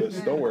deal with all this.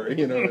 Don't worry.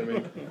 You know what I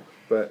mean?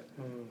 But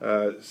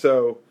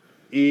so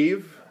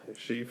Eve,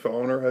 she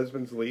followed her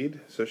husband's lead,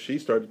 so she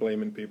starts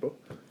blaming people.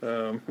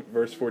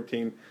 Verse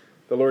 14.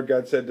 The Lord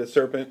God said to the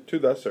serpent,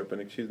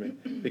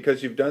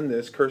 because you've done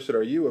this, cursed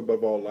are you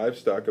above all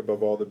livestock,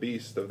 above all the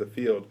beasts of the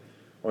field.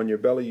 On your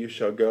belly you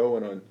shall go,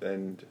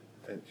 and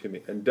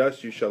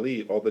dust you shall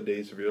eat all the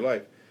days of your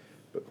life.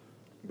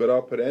 But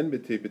I'll put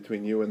enmity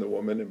between you and the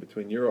woman, and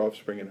between your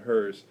offspring and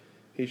hers.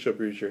 He shall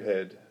bruise your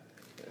head,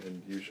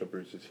 and you shall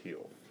bruise his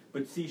heel.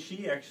 But see,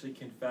 she actually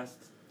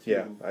confessed to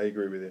Yeah, I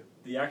agree with you.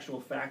 the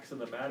actual facts of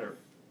the matter,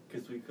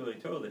 because we clearly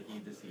told that he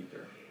deceived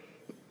her.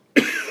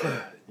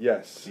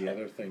 Yes, The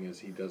other thing is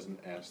he doesn't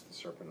ask the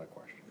serpent a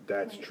question.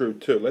 that's true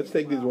too. Let's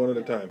take these one at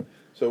a time.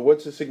 So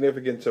what's the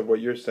significance of what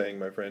you're saying,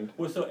 my friend?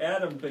 Well, so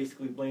Adam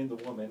basically blamed the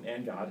woman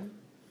and God.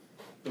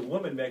 The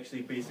woman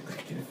actually basically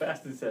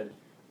confessed and said,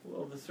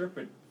 well, the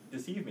serpent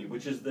deceived me,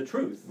 which is the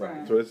truth. Right.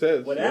 That's what it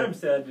says. What yeah. Adam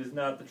said is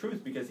not the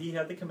truth, because he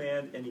had the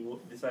command and he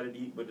decided to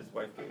eat what his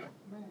wife gave him.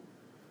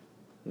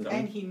 Right. So,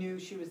 And he knew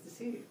she was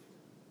deceived.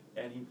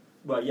 and he,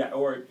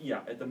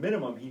 at the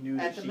minimum, he knew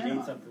At that the she minimum,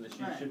 ate something that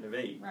she right. shouldn't have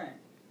ate. Right.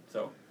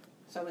 So,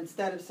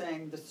 instead of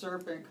saying the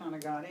serpent kind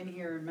of got in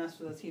here and messed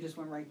with us, he just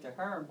went right to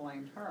her and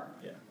blamed her.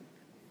 yeah.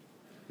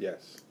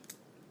 Yes.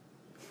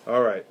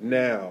 All right.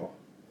 Now,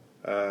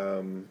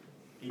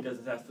 He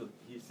doesn't ask to,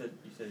 you said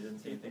he doesn't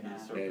say anything to the Yeah.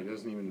 Yeah, serpent. he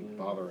doesn't even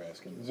bother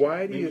asking.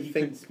 why do Maybe you he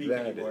think couldn't speak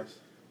that anymore. is?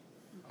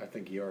 I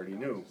think he already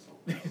knew.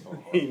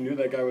 He knew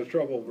that guy was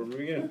trouble from the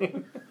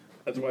beginning.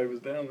 That's why he was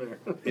down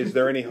there. Is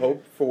there any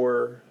hope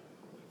for?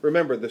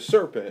 Remember, the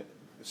serpent,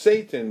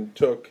 Satan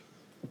took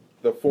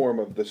the form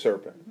of the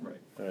serpent. Right.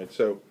 All right,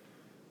 so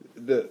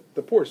the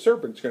poor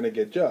serpent's going to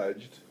get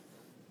judged.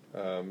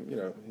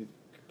 He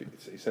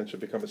essentially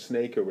become a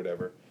snake or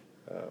whatever.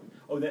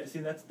 Oh, that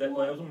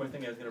was one more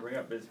thing I was going to bring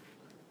up is,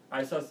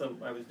 I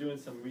was doing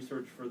some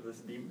research for the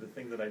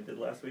thing that I did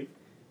last week,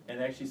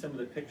 and actually some of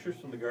the pictures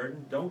from the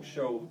garden don't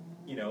show,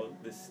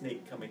 the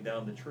snake coming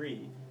down the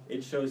tree.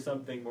 It shows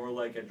something more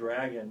like a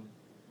dragon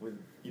with,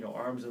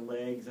 arms and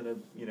legs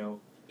and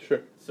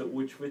Sure. so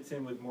which fits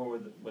in with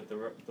what the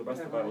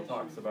rest of the Bible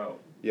talks about.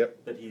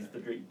 Yep. That he's the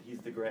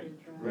great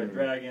red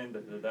dragon,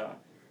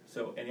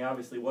 So, and he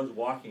obviously was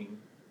walking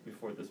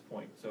before this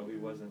point, so he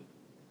wasn't,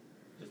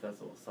 just that's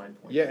a little side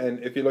point. Yeah,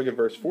 and if you look at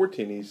verse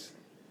 14,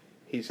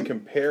 he's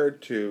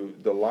compared to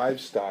the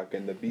livestock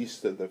and the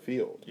beasts of the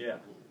field. Yeah.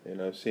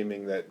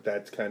 Seeming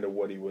that's kind of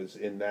what he was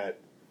in that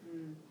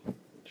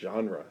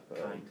genre.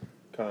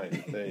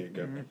 Kind. There you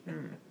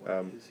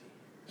go.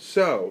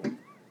 So,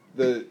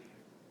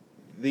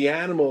 the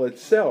animal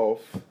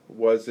itself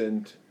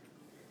wasn't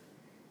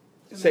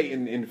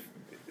Satan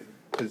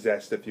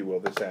possessed, if you will,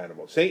 this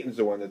animal. Satan's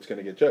the one that's going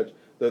to get judged,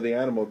 though the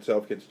animal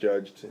itself gets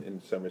judged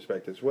in some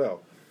respect as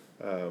well.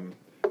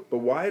 But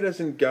why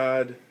doesn't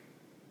God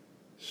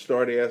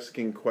start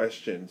asking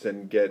questions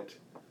and get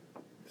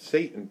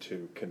Satan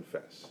to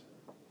confess?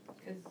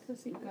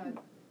 Because he God.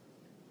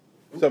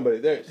 Somebody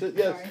there.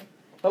 Yes. Sorry.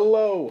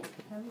 Hello.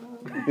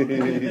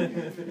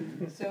 Hello.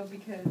 So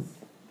because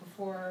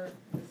before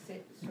the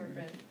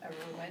serpent ever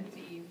went to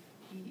Eve,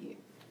 he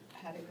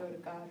had to go to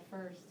God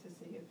first to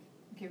see if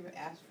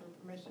ask for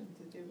permission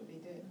to do what he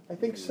did. I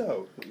think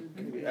so.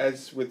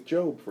 As with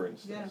Job, for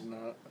instance. Yeah. It's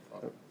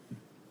not,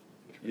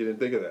 You didn't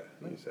think of that,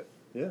 you said.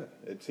 Yeah,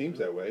 it seems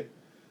that way.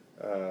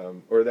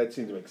 Or that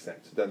seems to make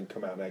sense. It doesn't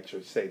come out and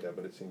actually say that,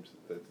 but it seems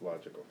that's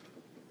logical.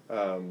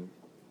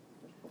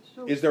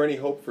 So, Is there any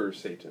hope for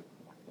Satan?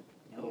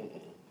 no.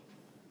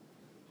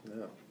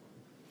 No.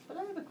 But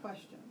I have a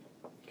question.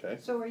 Okay.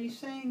 So are you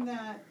saying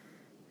that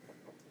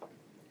the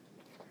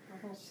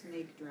whole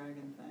snake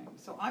dragon thing?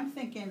 So I'm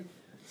thinking,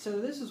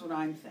 so this is what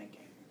I'm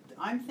thinking.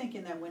 I'm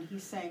thinking that when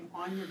he's saying,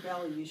 on your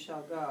belly you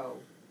shall go,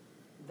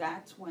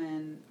 that's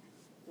when,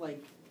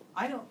 like,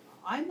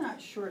 I'm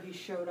not sure he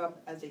showed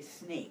up as a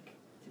snake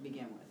to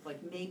begin with. Like,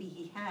 maybe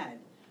he had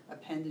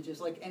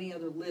appendages like any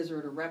other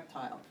lizard or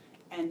reptile.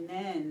 And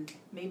then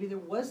maybe there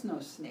was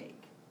no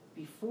snake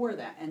before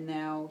that. And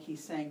now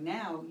he's saying,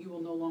 now you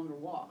will no longer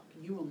walk.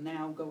 You will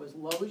now go as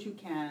low as you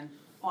can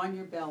on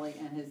your belly,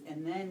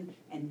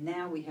 and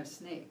now we have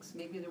snakes.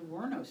 Maybe there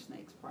were no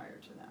snakes prior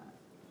to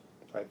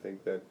that. I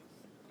think that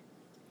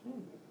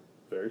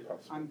very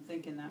possible. I'm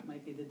thinking that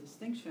might be the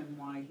distinction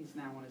why he's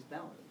now on his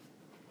belly.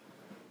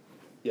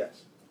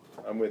 Yes,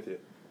 I'm with you.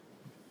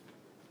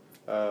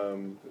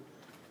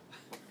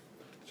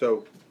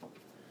 So,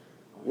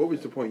 what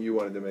was the point you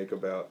wanted to make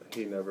about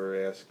he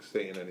never asked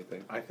Satan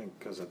anything? I think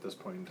because at this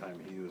point in time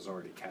he was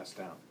already cast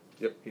down.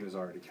 Yep. He was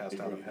already cast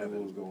out of What was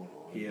heaven. going on?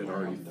 He had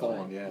already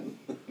fallen, yeah.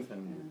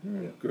 And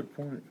Yeah, good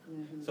point.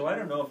 So I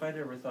don't know if I'd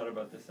ever thought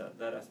about this,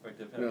 that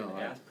aspect of having No, to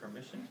I- ask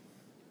permission.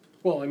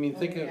 well, I mean, Well,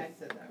 think maybe I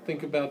said that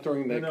wrong. about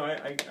during No, the no,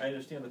 I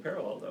understand the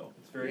parallel though.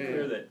 It's very Yeah.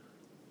 clear that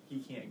he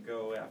can't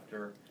go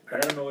after, but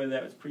I don't know whether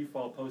that was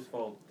pre-fall,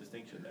 post-fall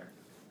distinction there.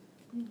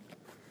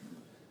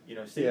 You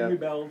know, Satan Yeah.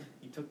 rebelled,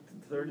 he took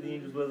the third of the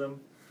angels with him,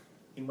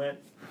 he went,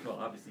 well,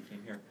 obviously he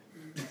came here.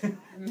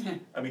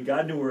 I mean,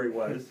 God knew where he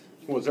was.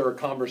 Was there a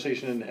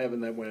conversation in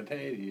heaven that went,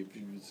 hey, have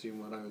you seen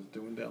what I was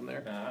doing down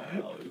there?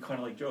 Kind of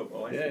like Job.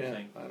 Oh, I see Yeah, what you're yeah,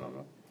 saying. I don't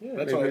know. Yeah,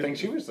 That's what I maybe- think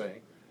she was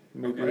saying.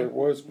 Maybe Okay. it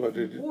was, but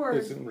it Or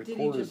isn't did he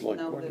recorded just like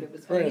know what that it- it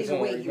was, Right, he it's was not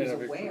aware, like he was been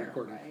ever aware,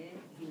 recorded.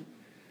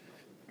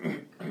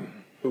 right?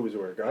 Who was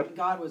aware? God?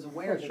 God was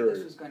aware Oh, that sure.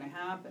 this was gonna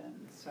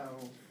happen, so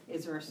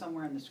is there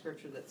somewhere in the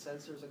scripture that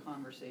says there's a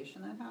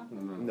conversation that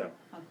happened? No.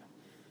 Okay.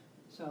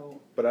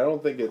 So, But I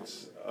don't think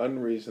it's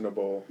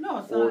unreasonable no,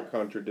 it's or not,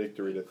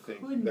 contradictory to think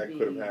couldn't that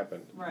could have be.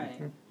 happened.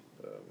 right.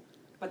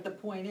 But the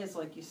point is,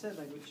 like you said,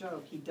 like with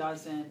Job,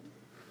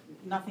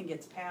 nothing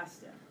gets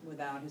past him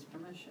without his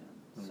permission.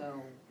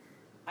 So,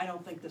 I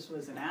don't think this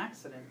was an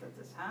accident that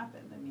this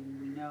happened. I mean,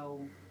 we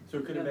know, So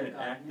it could have been an Yeah.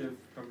 active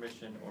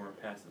permission or a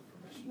passive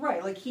permission.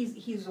 right, like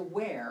he's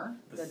aware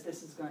This- that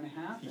this is gonna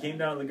happen. He came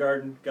down in the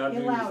garden, God He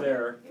knew he was allowed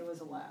there. It was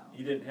allowed,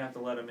 He didn't have to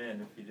let him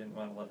in if he didn't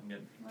want to let him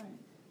in.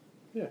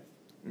 right.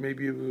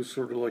 Maybe it was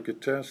sort of like a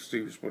test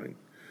he was putting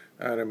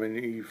Adam and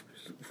Eve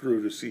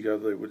through to see how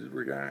they would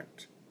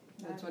react.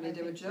 That's I- what he I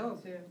did with think so,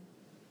 Job. too.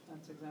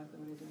 That's exactly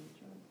what he did with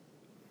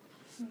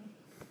Job.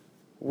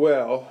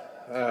 Well,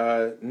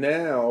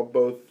 now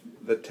both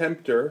the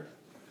tempter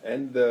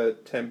and the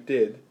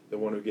tempted, the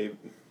one who gave,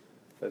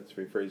 let's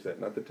rephrase that,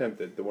 not the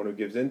tempted, the one who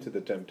gives into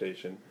the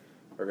temptation,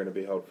 are going to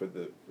be held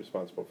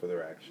responsible for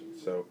their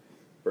actions. So,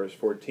 verse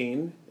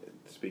 14,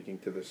 speaking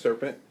to the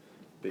serpent,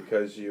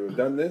 because you have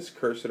done this,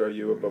 cursed are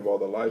you above all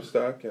the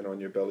livestock, and on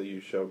your belly you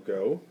shall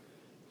go.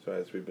 So,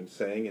 as we've been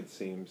saying, it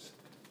seems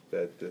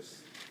that the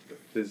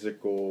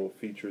physical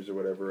features or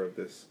whatever of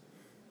this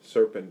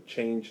serpent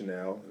change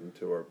now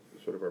into our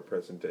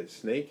present day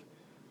snake.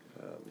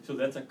 So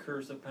that's a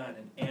curse upon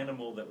an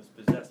animal that was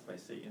possessed by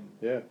Satan.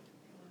 Yeah.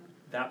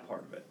 That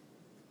part of it.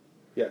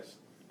 Yes.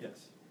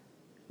 Yes.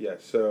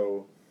 Yes.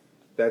 So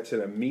that's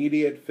an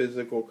immediate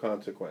physical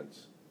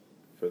consequence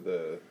for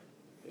the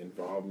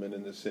involvement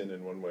in the sin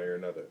in one way or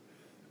another.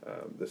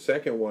 The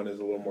second one is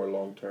a little more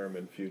long term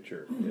and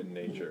future in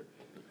nature,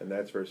 and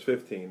that's verse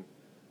 15.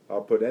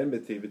 I'll put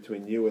enmity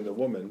between you and the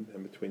woman,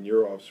 and between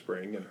your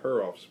offspring and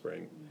her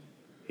offspring.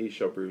 He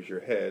shall bruise your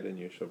head, and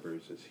you shall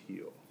bruise his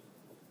heel.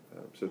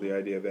 So the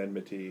idea of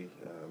enmity,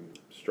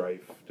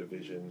 strife,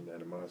 division,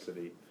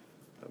 animosity.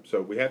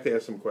 So we have to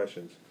ask some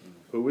questions.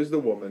 Who is the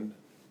woman?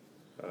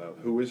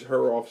 Who is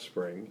her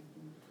offspring?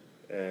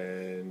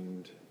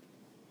 And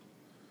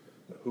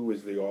who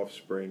is the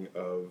offspring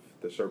of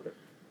the serpent?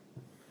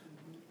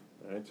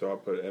 All right, so I'll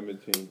put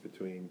enmity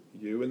between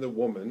you and the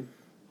woman,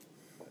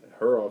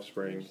 her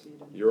offspring,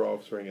 your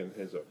offspring, and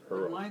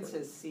her Mine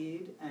offspring. says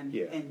seed,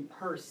 Yeah. and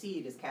her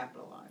seed is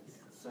capitalized,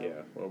 so.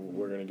 Yeah, well,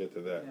 we're going to get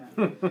to that.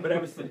 Yeah. But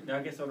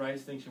I guess what my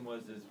distinction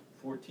was is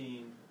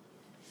 14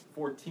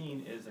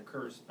 14 is a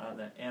curse on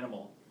the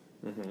animal.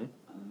 Mm-hmm.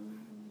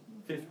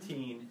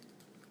 15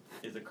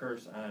 is a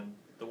curse on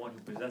the one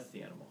who possessed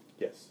the animal.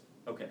 Yes.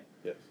 Okay.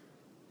 Yes.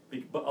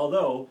 But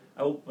although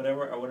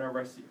whenever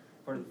I see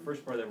part of the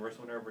first part of that verse,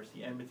 whenever I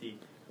see enmity,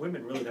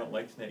 women really don't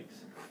like snakes.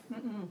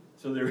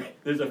 So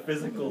there's a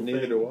physical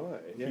Neither thing do I.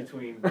 Yeah.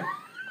 between.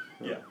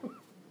 Yeah.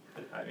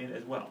 I mean,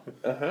 as well.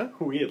 Uh-huh.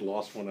 We had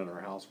lost one in our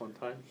house one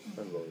time,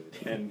 Unbelievable.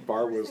 and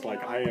Barb was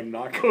like, "I am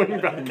not going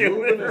back in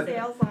For there."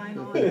 sale sign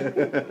on.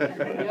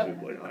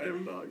 Like, I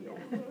am not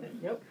going.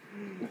 Yep.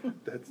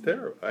 That's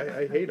terrible.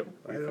 I hate them.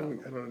 I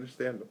don't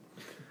understand them.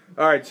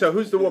 All right, so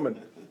who's the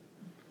woman?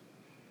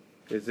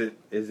 Is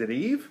it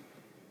Eve?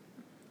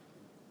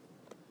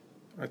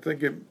 I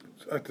think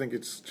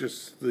it's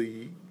just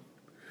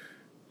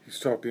he's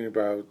talking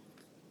about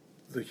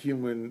the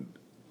human,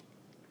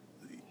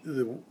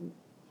 the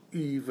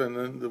Eve, and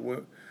then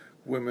the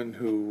women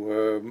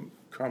who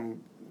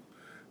come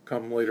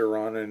later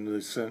on in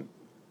the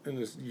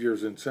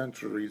years and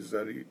centuries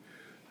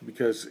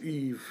because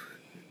Eve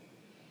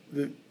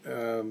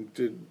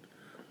did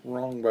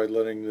wrong by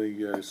letting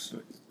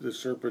the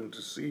serpent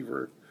deceive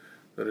her,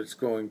 that it's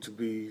going to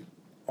be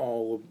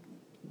all of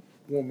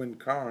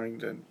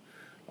womankind and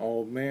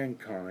all of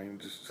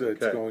mankind that's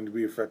Okay. going to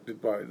be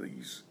affected by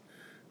these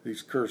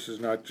curses,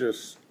 not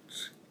just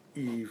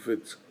Eve.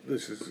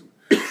 This is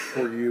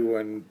for you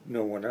and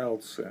no one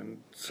else,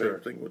 and same Sure.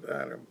 thing with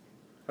Adam.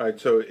 All right,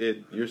 so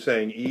you're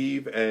saying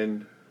Eve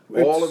and all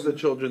It's- of the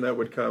children that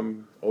would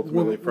come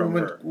ultimately from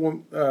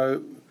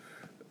her.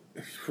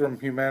 From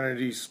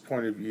humanity's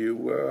point of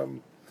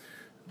view,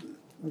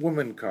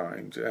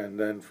 womankind, and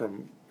then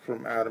from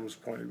Adam's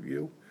point of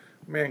view,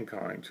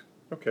 mankind.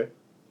 Okay.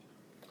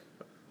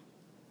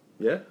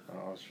 Yeah.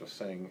 I was just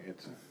saying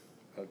it's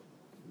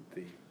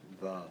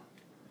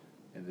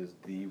it is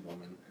the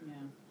woman, Yeah.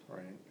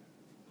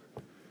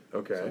 right?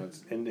 Okay. So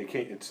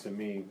it's to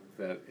me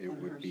that it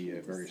And would her be a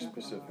she's very a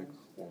symbol specific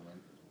of- woman.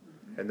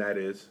 And that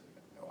is.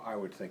 I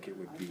would think it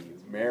would be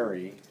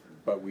Mary,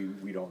 but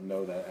we don't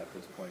know that at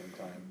this point in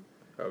time.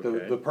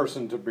 Okay. The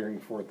person to bring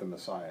forth the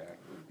Messiah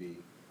It's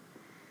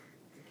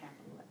a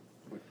capital S.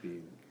 would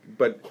be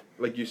But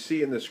like you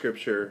see in the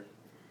scripture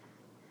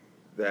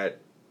that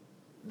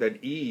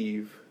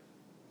Eve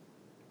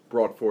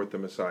brought forth the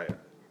Messiah,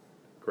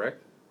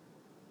 correct?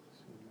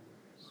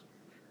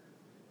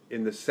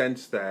 In the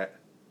sense that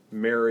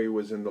Mary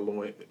was in the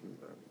loin.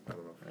 I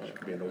don't know if she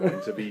could be in the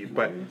loins of Eve,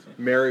 but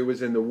Mary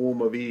was in the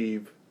womb of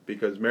Eve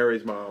because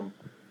Mary's mom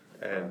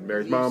and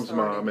Mary's Eve mom's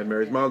started mom and it,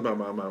 Mary's yeah. mom's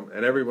mom,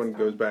 and everyone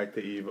goes back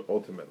to Eve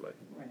ultimately.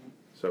 Right,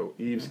 So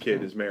Eve's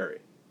kid is Mary.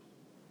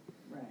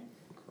 right.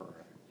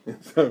 correct.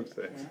 That's what I'm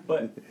saying. Yeah.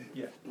 But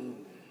yeah,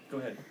 go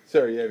ahead.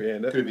 Sorry, you have your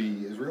hand up. Could it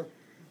be Israel?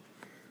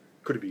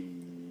 Could it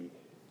be?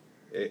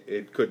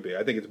 It could be.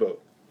 I think it's both.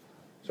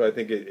 So I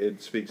think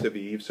it speaks of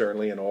Eve,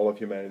 certainly, and all of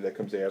humanity that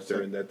comes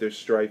after, and that there's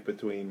strife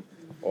between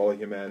all of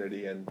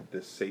humanity and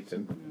this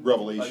Satan.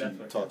 Revelation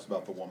right. talks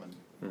about the woman.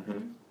 Mm-hmm.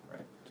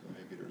 Right. So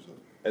maybe there's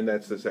a. And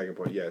that's the second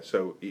point. Yeah.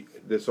 So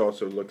this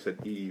also looks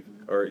at Eve,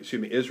 or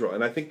excuse me, Israel,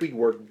 and I think we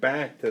work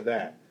back to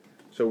that.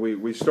 So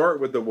we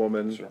start with the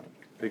woman That's right.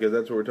 because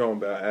that's what we're talking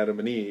about, Adam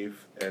and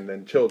Eve, and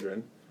then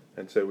children.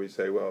 And so we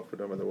say, well, if we're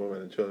talking about the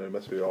woman and children, it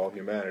must be all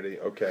humanity.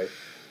 Okay.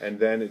 And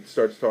then it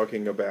starts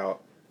talking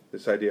about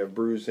this idea of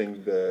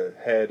bruising the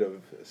head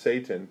of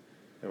Satan.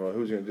 And well,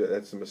 who's going to do that?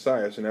 That's the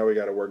Messiah. So now we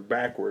got to work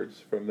backwards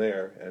from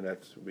there, and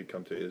we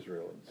come to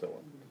Israel and so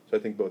on. So I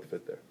think both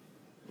fit there.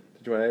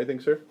 Did you want to add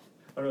anything, sir?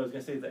 Oh no, I was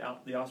gonna say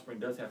the offspring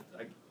does have.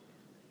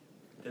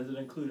 Does it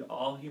include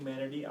all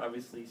humanity?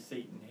 Obviously,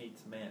 Satan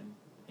hates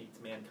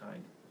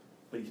mankind,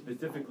 but he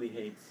specifically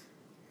hates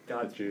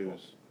God's The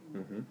Jews.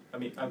 people. Mm-hmm. I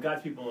mean,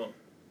 God's people,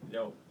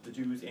 the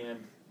Jews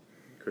and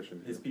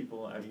Christians. his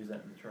people. I've used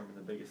that in the term in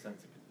the biggest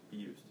sense it could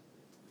be used.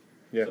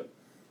 Yeah. So,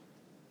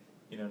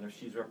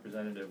 she's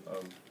representative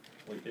of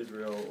like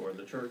Israel or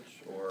the church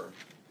or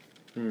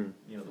Hmm.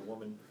 the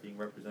woman being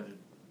represented.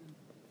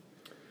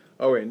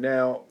 All right,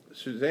 now,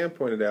 Suzanne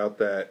pointed out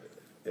that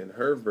in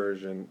her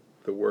version,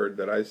 the word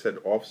that I said,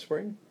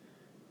 offspring,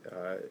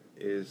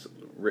 is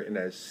written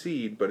as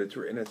seed, but it's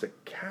written as a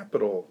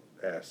capital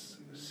S,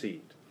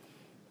 seed.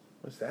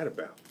 What's that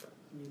about?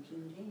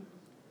 Eugene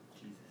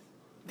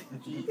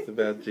Jesus. It's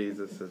about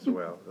Jesus as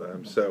well.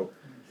 So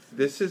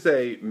this is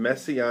a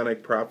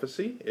messianic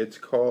prophecy. It's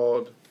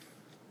called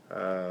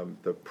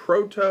the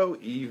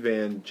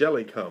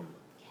Proto-Evangelicum.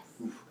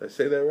 Did I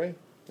say that right?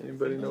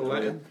 Anybody know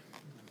Latin?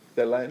 Is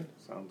that Latin?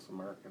 Sounds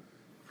American.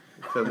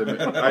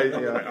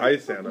 I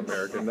sound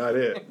American, not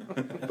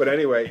it. But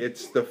anyway,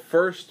 it's the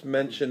first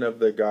mention of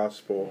the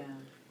gospel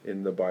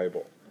in the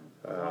Bible.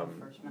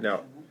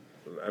 Now,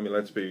 I mean,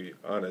 let's be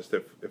honest.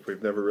 If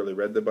we've never really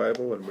read the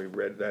Bible and we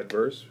read that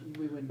verse,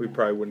 we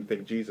probably wouldn't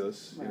think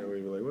Jesus. Right.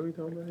 We'd be like, "What are we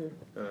talking about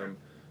here?"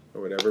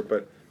 Or whatever.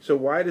 But so,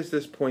 why does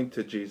this point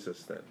to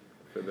Jesus then?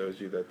 For those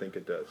of you that think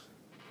it does,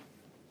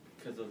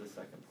 Because of the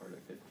second part of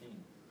 15.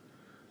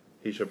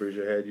 he shall bruise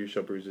your head, you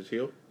shall bruise his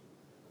heel.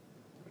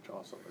 Which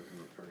also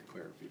isn't very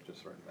clear if you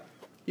just read that.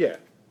 Yeah,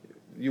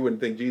 you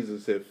wouldn't think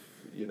Jesus if,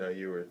 you know,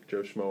 you were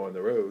Joe Schmo on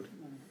the road.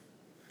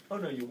 Oh,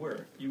 no, you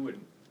wouldn't.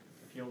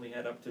 If you only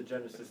had up to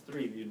Genesis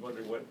 3, you'd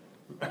wonder what,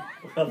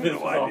 how this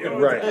was all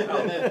going Right.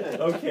 down.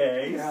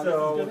 Okay, Yeah,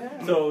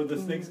 so the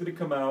snake's gonna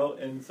come out,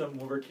 and some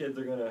of our kids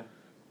are gonna,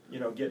 you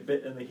know, get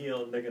bit in the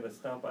heel, and they're gonna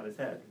stomp on his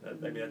head. I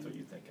mean, that's what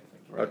you think,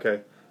 I think.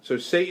 Okay. So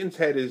Satan's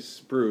head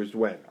is bruised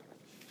when?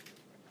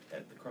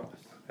 At the cross.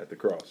 At the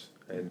cross.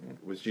 And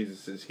was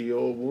Jesus'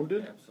 heel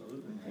wounded?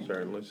 Absolutely.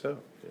 Certainly so.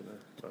 You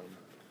know.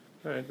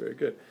 All right, very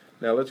good.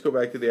 Now let's go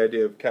back to the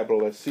idea of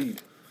capital S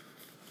seed.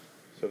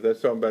 So if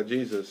that's talking about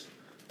Jesus,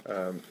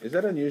 is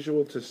that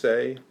unusual to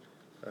say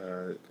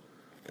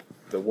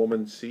the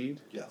woman's seed?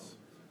 Yes.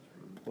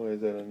 Why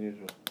is that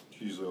unusual?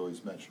 It's usually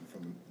always mentioned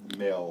from the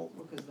male.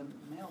 Because the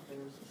male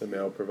bears The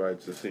male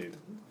provides the seed,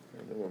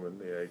 and the woman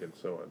the egg, and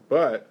so on.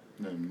 But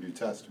In the New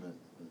Testament.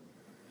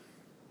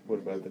 what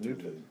about the New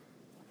through Testament?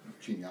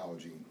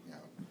 Genealogy, you know.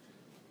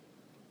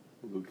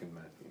 Luke and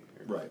Matthew.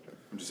 Right.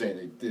 I'm just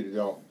saying they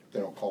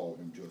don't call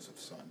him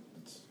Joseph's son.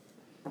 It's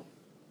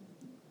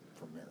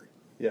from Mary.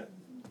 Yeah.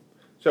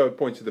 So it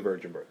points to the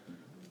virgin birth.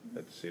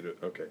 That's seed.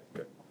 Okay,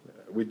 good.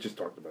 We just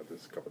talked about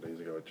this a couple of days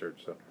ago at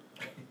church, so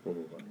we'll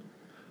move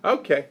on.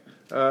 Okay.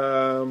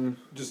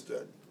 Just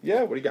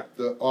Yeah. What do you got?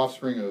 the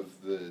offspring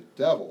of the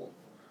devil.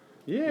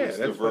 Yeah, was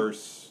that's the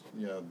verse.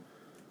 You know,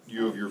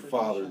 you of your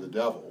father the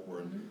devil,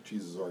 where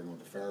Jesus is arguing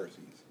with the Pharisees.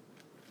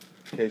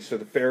 Okay, so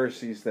the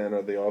Pharisees then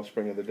are the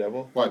offspring of the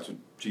devil? Well, that's what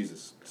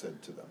Jesus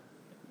said to them.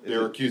 They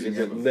were accusing is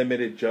him it of.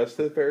 limited just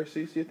to the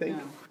Pharisees, you think?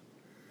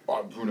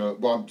 No. Who knows?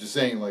 Well, I'm just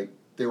saying, like,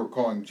 they were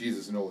calling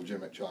Jesus an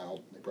illegitimate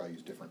child. They probably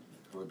used different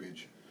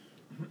verbiage.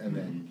 And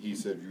then he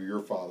said,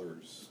 your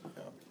father's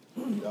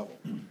the devil.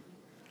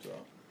 So,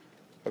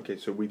 Okay,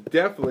 so we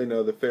definitely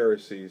know the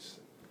Pharisees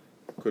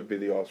could be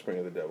the offspring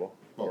of the devil,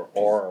 or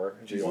well, are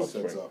the Jesus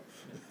sets offspring.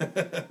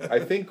 up. I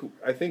think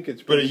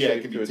it's But, pretty yeah, it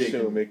safe could to be taken-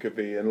 assume it could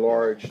be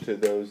enlarged to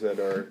those that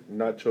are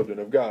not children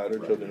of God or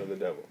Right. children of the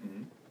devil.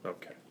 Mhm.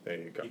 Okay, there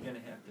you go. You're gonna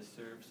have to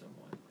serve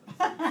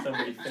someone.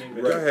 Somebody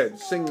famous. Go ahead,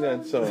 sing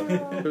that song.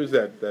 Who's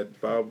that? That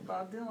Bob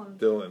Bob Dylan.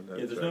 Dylan. Yeah,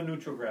 That's there's right. no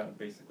neutral ground,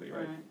 basically,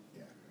 right?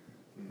 Yeah.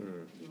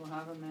 You will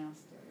have a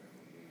master.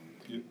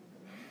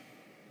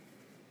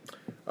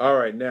 All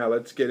right, now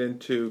let's get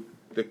into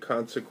the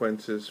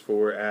consequences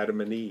for Adam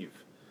and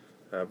Eve.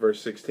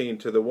 Verse 16,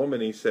 to the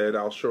woman he said,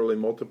 I'll surely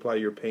multiply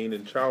your pain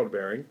in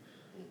childbearing.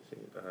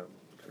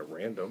 Kind of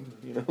random,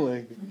 you know,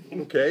 like,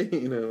 okay,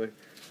 you know. Like,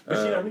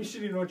 But she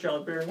didn't know what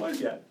childbearing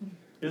was yet.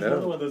 There's No.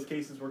 another one of those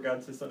cases where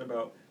God says something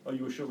about, oh,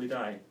 you will surely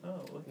die. Oh,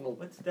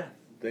 what's death?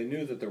 They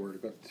knew that they were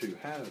going to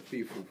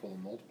be fruitful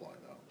and multiply,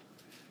 though.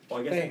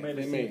 Well, I guess They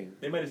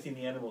they might have seen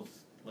the animals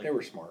like, They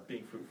were smart.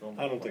 being fruitful. and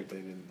I don't multiply.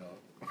 think they didn't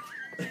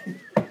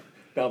know.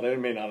 Now, they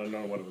may not have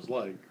known what it was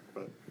like,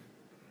 but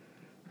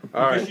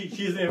all Because right,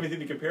 she doesn't have anything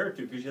to compare it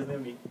to because she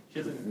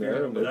hasn't No,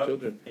 bearing no without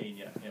children. pain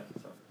yet. Yeah,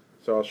 so.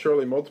 so I'll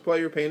surely multiply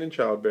your pain in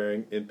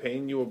childbearing. In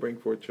pain you will bring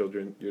forth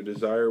children. Your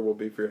desire will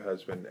be for your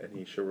husband, and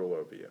he shall rule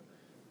over you.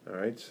 All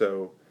right,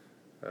 so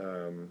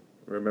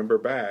remember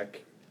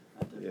back,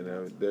 you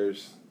know,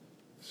 there's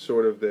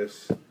sort of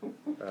this,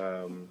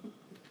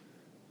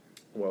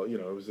 well, you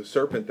know, it was the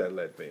serpent that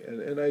led me.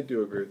 And I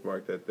do agree with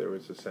Mark that there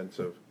was a sense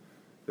of,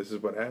 this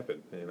is what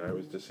happened. And I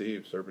was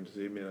deceived. Serpent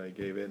deceived me and I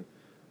gave in.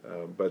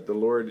 But the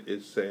Lord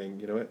is saying,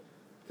 you know what?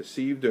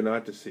 Deceived or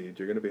not deceived,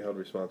 you're going to be held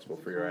responsible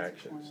for your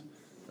actions.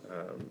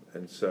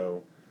 And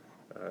so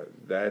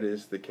that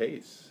is the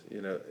case.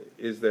 You know,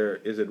 is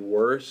it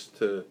worse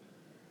to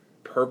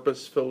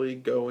purposefully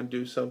go and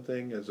do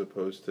something as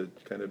opposed to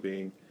kind of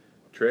being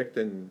tricked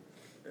and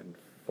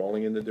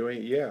falling into doing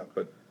it? Yeah,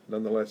 but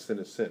nonetheless, sin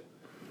is sin,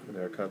 and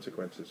there are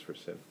consequences for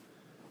sin.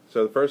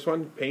 So the first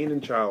one, pain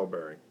in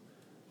childbearing.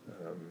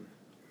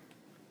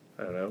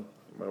 I don't know.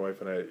 My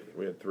wife and I,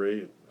 we had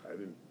 3. I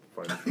didn't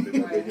find it to be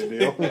that big a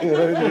deal.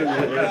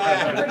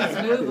 Pretty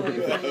smoothly for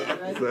you,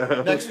 right?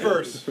 So- Next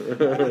verse. I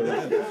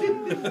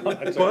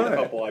took But- a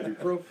couple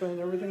ibuprofen,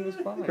 everything was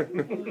fine.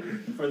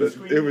 For the But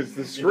screen. it was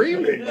the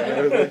screaming.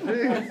 I was like,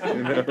 "Jeez,"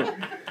 you know.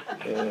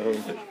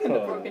 And the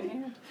broken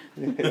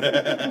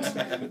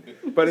hand.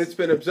 But it's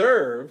been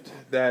observed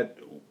that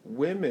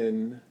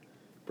women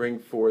bring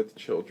forth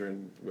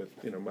children with,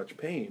 you know, much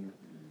pain,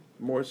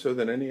 more so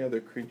than any other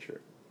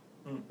creature.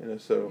 You know,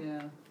 so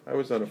Yeah. I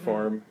was on a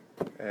farm,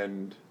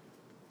 and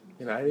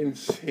you know, I didn't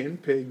see in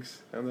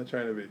pigs. I'm not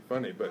trying to be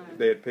funny, but Right.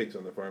 they had pigs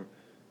on the farm.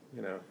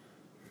 You know,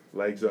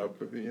 legs up,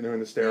 you know, in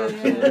the stirrups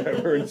Yeah, yeah, or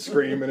whatever, and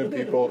screaming at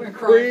people, We're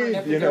crying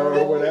for breathe, you know, or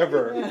Epidural.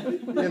 whatever. Yeah.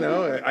 You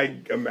know, I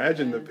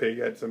imagine the pig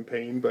had some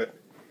pain, but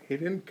he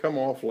didn't come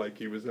off like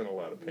he was in a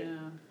lot of pain.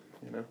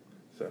 Yeah. You know,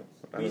 so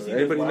I You don't see know.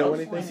 Anybody those know wild,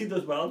 anything? You see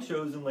those wild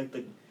shows in like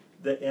the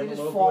They just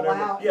antelope fall or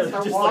whatever. out Yeah, and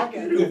they're start just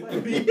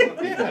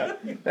walking. Yeah,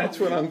 that's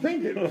what I'm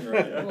thinking.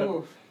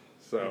 Ooh,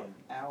 So,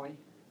 owie.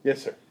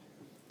 yes, sir.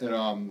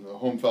 And the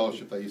home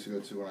fellowship I used to go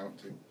to when I went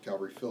to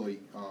Calvary, Philly,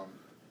 I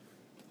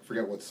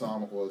forget what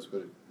psalm it was,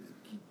 but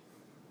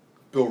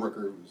Bill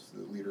Ricker was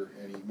the leader,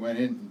 and he went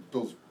in, and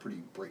Bill's a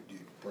pretty bright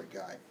dude, bright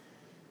guy,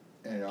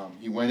 and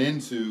he went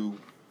into,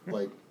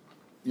 like,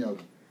 you know,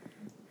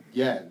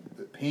 yeah,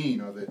 the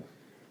pain of it,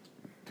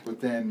 but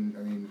then,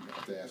 I mean, you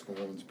have to ask a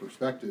woman's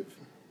perspective,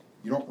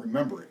 you don't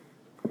remember it.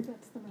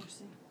 That's the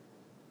mercy.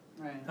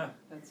 Right, Huh.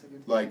 that's a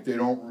good. Like, they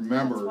don't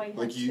remember, That's why you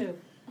like have you, two.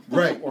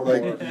 right, Or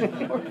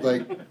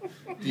like,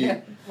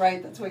 Yeah,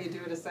 right, that's why you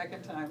do it a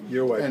second time.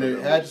 Your wife. and it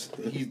remembers.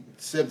 had, he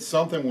said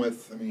something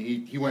with, I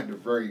mean, he went into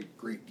very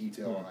great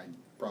detail, and I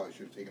probably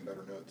should have taken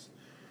better notes.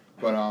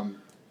 But,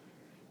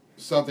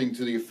 something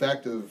to the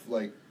effect of,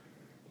 like,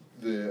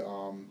 the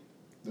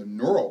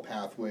neural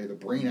pathway, the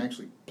brain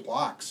actually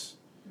blocks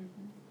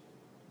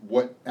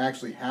what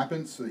actually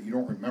happens so that you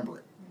don't remember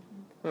it.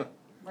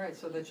 Right,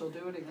 so that you'll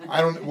do it again. I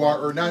don't,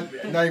 well, or not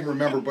even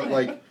remember, but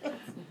like,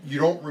 you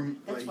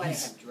don't That's why I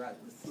have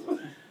drugs.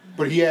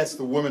 but he asked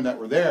the women that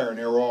were there, and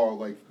they were all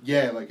like,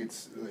 yeah, like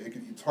it's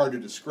hard to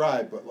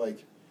describe, but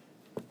like,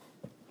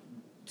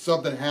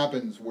 something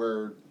happens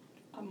where,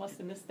 I must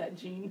have missed that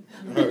gene.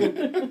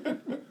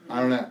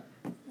 I don't know.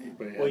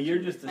 Well, you're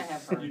just I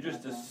have heard you're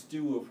just a about that.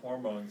 stew of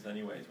hormones,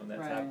 anyways, when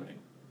that's Right. happening,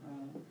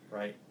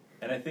 right?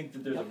 And I think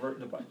that there's a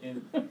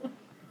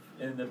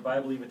in the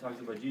Bible even talks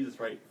about Jesus,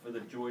 right? For the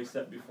joy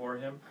set before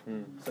him.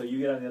 So you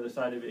get on the other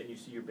side of it and you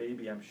see your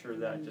baby. I'm sure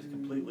that just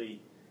completely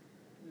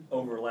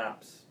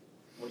overlaps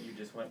what you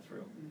just went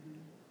through.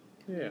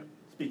 Yeah.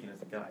 Speaking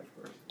as a guy, of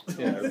course.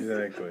 Yeah,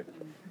 exactly.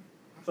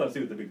 So let's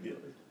see what the big deal is.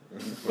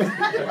 You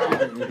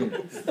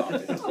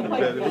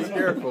better be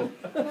careful.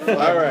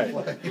 All right.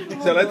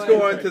 So let's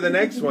go on to the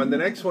next one. The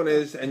next one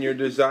is, and your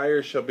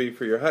desire shall be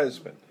for your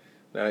husband.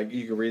 Now,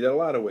 you can read it a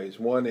lot of ways.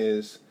 One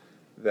is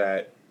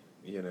that,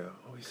 you know,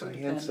 oh, he's so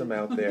handsome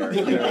out there,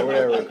 you know,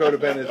 whatever,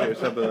 codependency or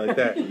something like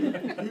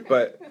that.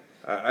 But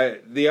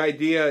the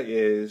idea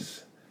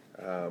is,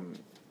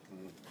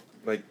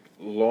 like,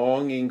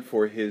 longing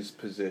for his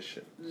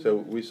position. So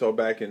we saw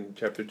back in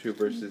chapter 2,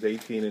 verses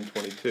 18 and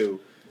 22,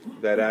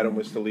 that Adam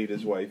was to lead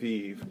his wife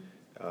Eve.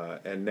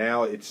 And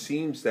now it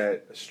seems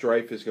that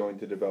strife is going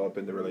to develop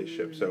in the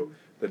relationship. So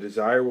the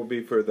desire will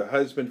be for the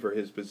husband, for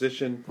his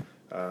position,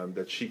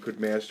 that she could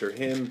master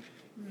him.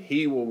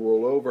 He will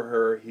rule over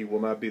her. He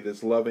will not be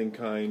this loving,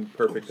 kind,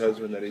 perfect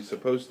husband that he's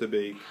supposed to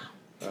be.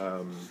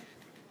 Come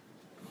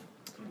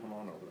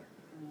on over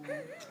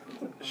there.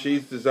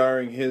 She's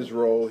desiring his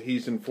role.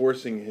 He's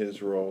enforcing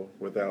his role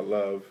without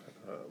love.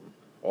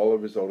 All a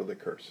result of the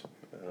curse,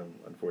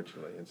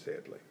 unfortunately and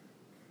sadly.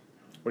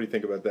 What do you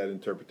think about that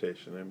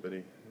interpretation?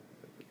 Anybody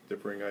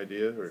differing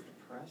idea or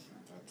Depressing.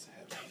 That's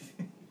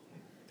heavy.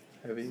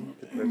 heavy,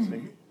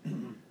 depressing?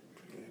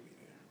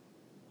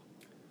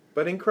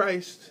 But in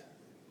Christ,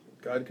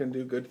 God can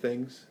do good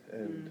things,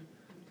 and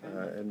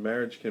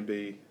marriage can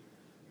be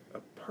a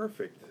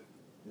perfect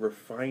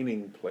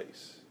refining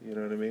place. You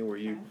know what I mean? Where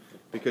you,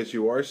 because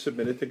you are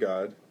submitted to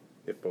God,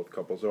 if both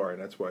couples are,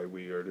 and that's why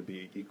we are to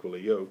be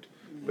equally yoked.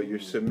 But you're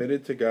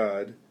submitted to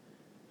God,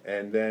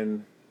 and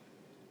then,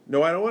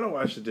 no, I don't want to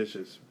wash the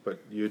dishes, but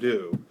you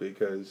do,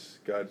 because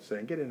God's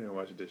saying, get in there and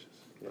wash the dishes,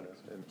 you know,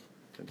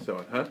 and so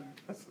on, huh?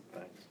 That's the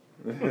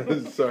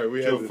thanks. Sorry,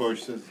 we Joe have Foch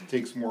says it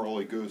takes more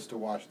Holy Ghost to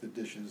wash the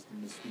dishes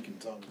than to speak in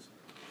tongues.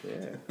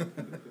 Yeah,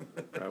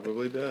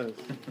 probably does.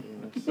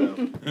 You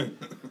know,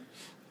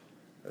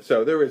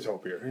 so there is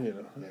hope here. You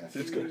know, Yeah.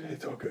 it's good.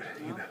 It's all good.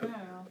 You know. Okay,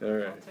 All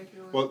right. I'll take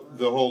your word Well, for it.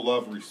 the whole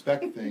love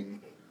respect thing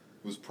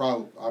was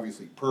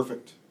obviously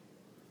perfect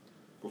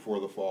before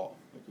the fall.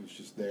 Like it was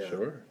just there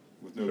Sure.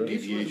 with no Sure. At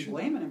least he wasn't deviation.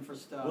 blaming him for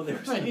stuff. Well, there's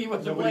He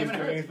wasn't nobody's blaming doing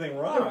her. anything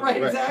wrong.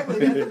 Right, exactly.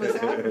 Nothing was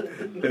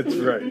happening. That's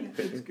right.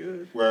 It's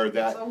good. Where It's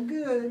that all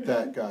good.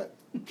 that got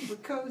We're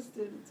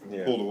coasted.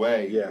 Yeah. pulled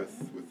away Yeah.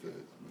 with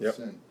the Yep.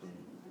 sin.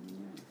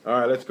 All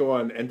right, let's go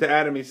on. And to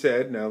Adam he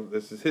said, now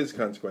this is his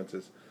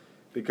consequences,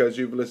 because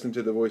you've listened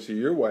to the voice of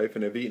your wife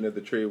and have eaten of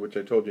the tree which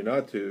I told you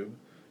not to,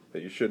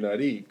 that you should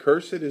not eat.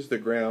 Cursed is the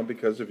ground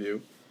because of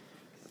you.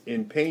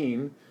 In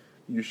pain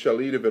you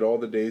shall eat of it all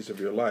the days of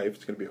your life.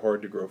 It's going to be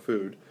hard to grow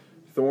food.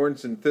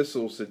 Thorns and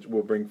thistles it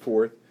will bring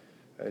forth,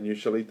 and you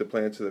shall eat the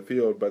plants of the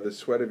field. By the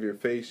sweat of your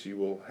face you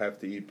will have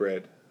to eat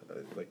bread,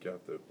 like you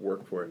have to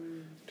work for it,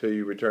 till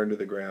you return to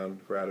the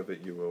ground, for out of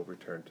it you will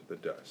return to the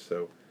dust.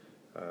 So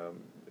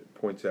it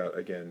points out,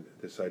 again,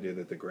 this idea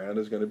that the ground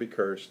is going to be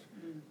cursed,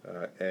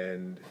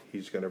 and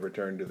he's going to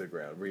return to the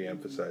ground,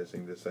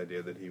 re-emphasizing this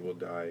idea that he will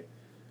die.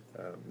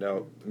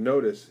 Now,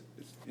 notice,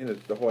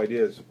 the whole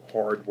idea is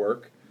hard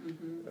work.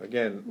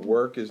 Again,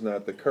 work is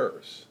not the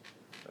curse.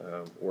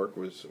 Work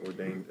was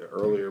ordained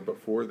earlier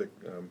before the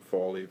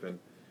fall even,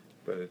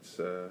 but it's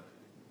the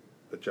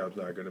job's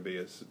not going to be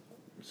as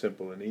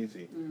simple and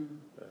easy.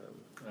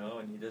 Oh,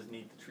 and he doesn't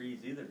eat the trees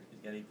either. He's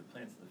got to eat the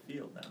plants of the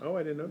field now. Oh,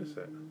 I didn't notice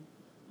that.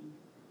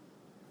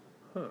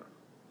 Huh.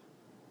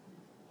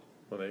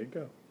 Well, there you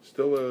go.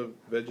 Still a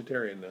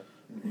vegetarian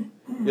now.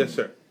 Yes,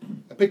 sir.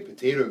 I picked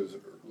potatoes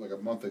like a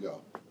month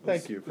ago.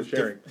 Thank you for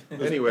sharing.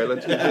 Anyway,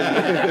 let's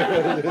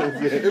It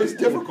continue. was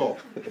difficult.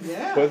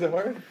 Yeah. Was it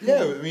hard?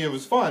 Yeah, I mean it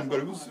was fun, but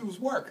it was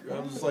work. I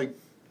was like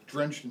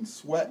drenched in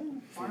sweat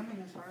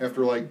Farming is hard.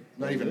 after like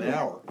not even an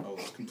hour. I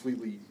was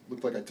completely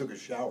looked like I took a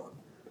shower.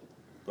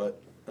 But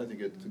I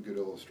think it's a good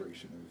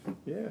illustration of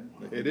Yeah,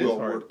 that it you is will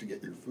hard. work to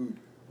get your food.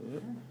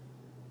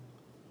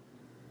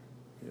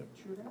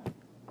 True that.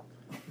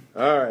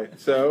 All right,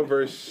 so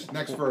verse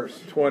Next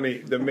verse. 20.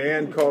 The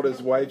man called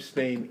his wife's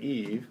name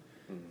Eve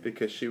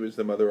because she was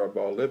the mother of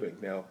all living.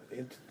 Now,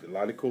 it's a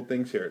lot of cool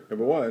things here.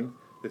 Number one,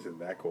 this isn't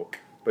that cool,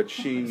 but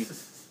she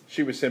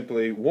was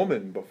simply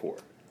woman before,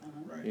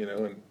 Right. you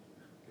know, and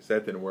because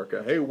that didn't work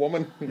out. Hey,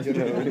 woman, you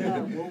know.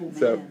 Whoa,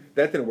 So man.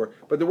 that didn't work.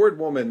 But the word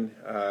woman,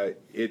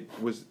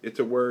 it's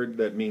a word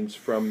that means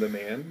from the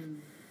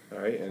man. All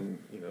right, and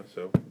you know,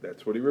 so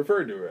that's what he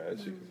referred to her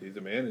as. Because he's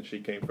a man, and she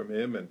came from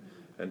him,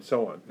 and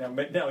so on.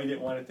 Now he didn't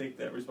want to take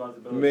that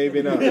responsibility.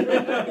 Maybe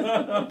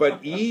not.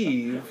 But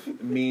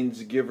Eve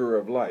means giver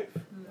of life.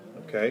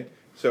 Okay?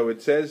 So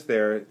it says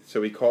there,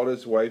 so he called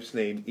his wife's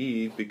name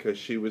Eve because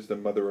she was the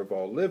mother of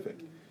all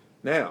living.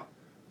 Now,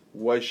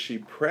 was she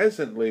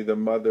presently the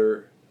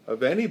mother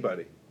of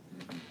anybody?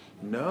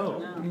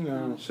 No.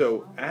 No.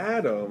 So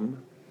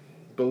Adam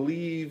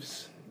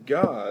believes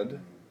God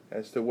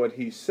as to what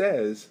he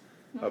says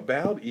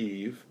about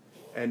Eve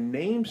and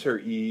names her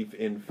Eve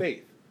in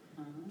faith.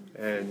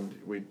 And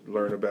we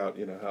learn about,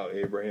 you know, how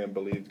Abraham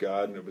believed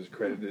God and it was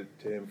credited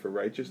to him for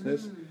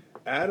righteousness.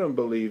 Adam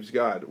believes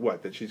God.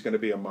 What? That she's going to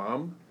be a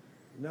mom?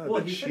 No, Well,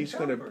 that he said she's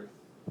going to. childbirth.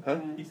 Huh?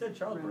 He said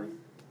childbirth.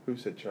 Who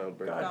said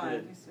childbirth? God God,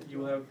 did. he said You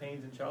will have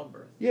pains in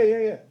childbirth.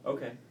 Yeah.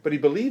 Okay. But he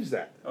believes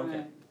that,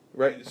 Okay.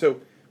 right? So,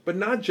 but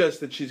not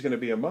just that she's going to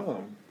be a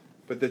mom,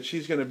 but that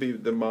she's going to be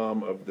the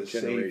mom of the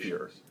Savior.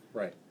 Generations.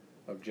 Right.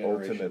 Of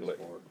generations Ultimately.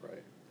 forward,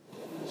 right.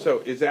 So,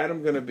 is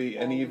Adam going to be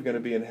and Eve going to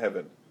be in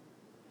heaven?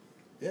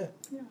 Yeah.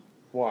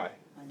 Why?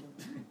 I don't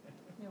know.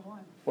 Yeah, why?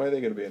 Why are they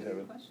going to be in Good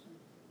heaven? question.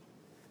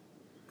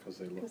 Because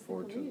they look Because they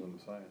forward to believe. the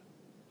Messiah.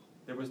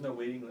 There was no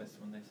waiting list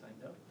when they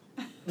signed up.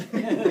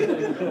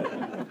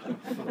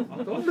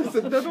 Don't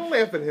listen. Don't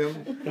laugh at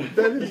him.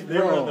 That is They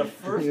were wrong. on the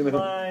first you know?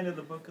 line of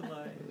the book of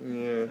life.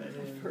 Yeah.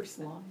 First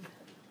line.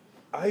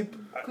 I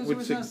Because there would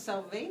was no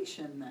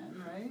salvation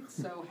then, right?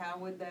 So how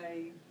would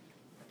they?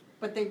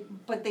 But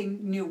they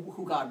knew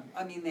who God.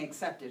 I mean, they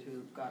accepted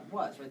who God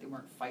was, right? They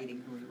weren't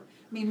fighting who He was.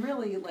 I mean,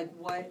 really, like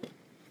what?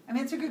 I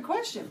mean, it's a good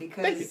question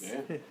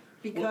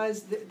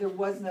because there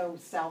was no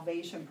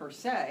salvation per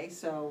se.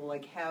 So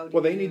like, how? Do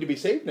Well, they you- need to be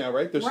saved now,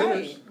 right? They're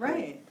sinners.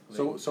 Right.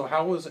 So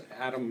how was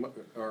Adam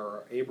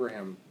or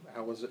Abraham?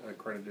 How was it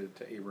accredited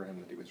to Abraham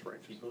that he was He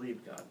righteous?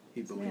 believed God.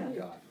 He believed Yeah.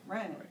 God.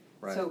 Right.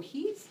 Right. So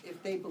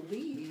if they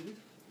believe,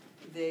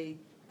 they're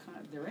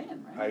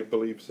in, right? I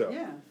believe so.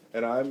 Yeah.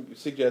 And I'm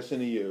suggesting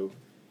to you,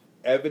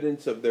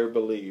 evidence of their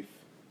belief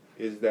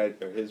is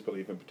that, or his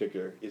belief in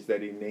particular, is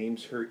that he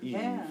names her Eve,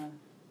 Yeah.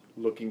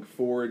 looking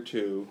forward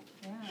to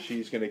Yeah.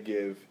 she's going to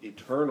give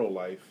eternal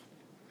life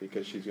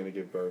because she's going to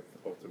give birth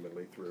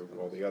ultimately through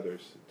all the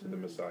others to the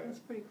Messiah. That's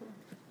pretty cool.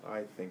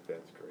 I think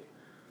that's great.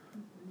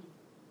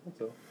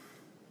 That's all.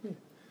 Yeah.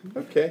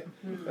 Okay.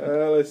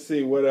 Let's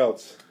see, what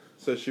else?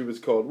 So she was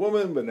called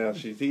woman, but now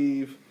she's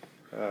Eve.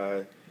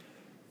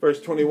 Verse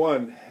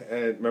 21,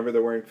 and remember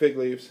they're wearing fig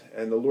leaves,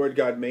 and the Lord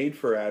God made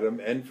for Adam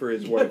and for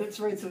his Yeah, wife. that's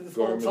right. So this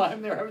garments. whole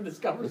time they're having this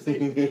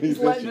conversation. He's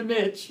letting them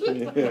itch.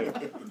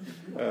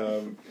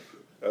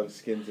 Of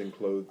skins and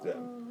clothed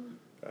them.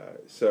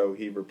 So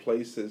he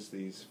replaces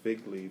these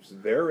fig leaves,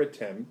 their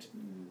attempt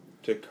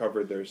to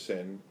cover their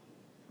sin,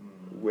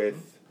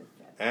 with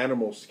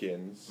animal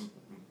skins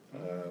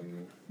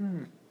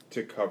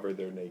to cover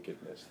their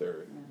nakedness.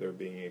 They're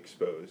being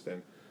exposed,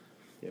 and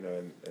you know,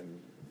 and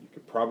you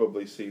could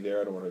probably see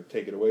there. I don't want to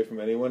take it away from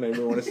anyone.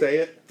 Anyone want to say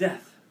it?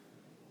 Death.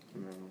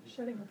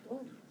 Shedding of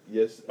blood.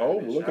 Yes. Oh,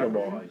 look at them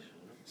all.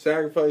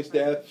 Sacrifice,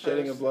 death,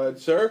 shedding of blood.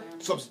 Sir?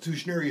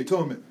 Substitutionary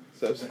atonement.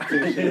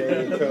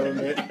 Substitutionary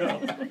atonement.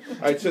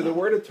 All right, so the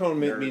word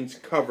atonement means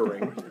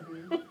covering.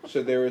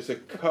 So there is a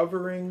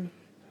covering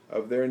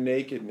of their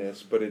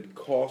nakedness, but it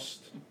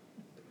cost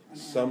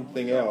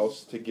something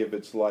else to give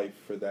its life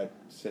for that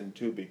sin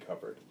to be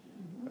covered.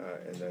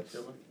 And that's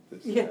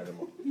this Yeah.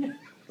 animal.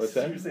 What's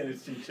that? You were saying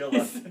it's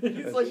chinchilla. He's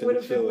That's like, what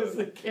if it chinchilla. was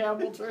a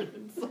camel turned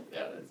inside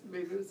out?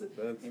 Maybe it was a.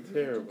 That's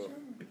terrible.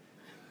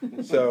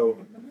 So,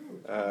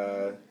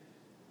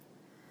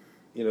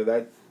 you know,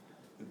 that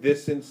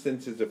this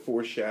instance is a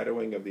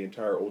foreshadowing of the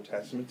entire Old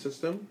Testament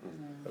system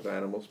of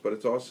animals, but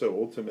it's also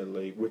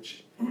ultimately,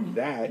 which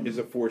that is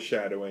a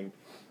foreshadowing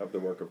of the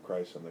work of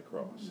Christ on the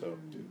cross. So,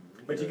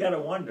 But you gotta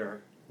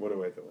wonder, what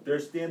do I do? they're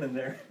standing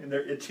there in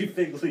their itchy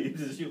fig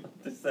leaves, as you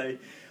like to say,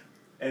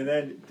 and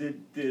then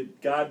did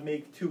God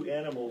make two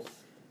animals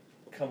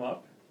come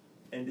up,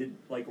 and did,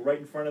 like, right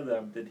in front of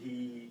them, did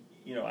he,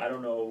 you know, I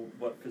don't know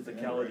what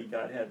physicality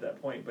God had at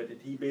that point, but did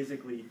he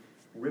basically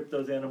rip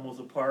those animals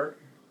apart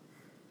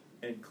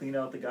and clean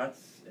out the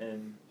guts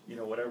and, you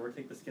know, whatever,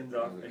 take the skins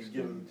off and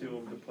give them to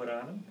them to put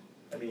on them?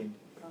 I mean,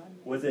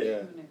 was it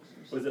Yeah.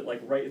 was it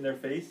like right in their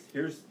face?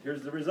 Here's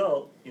the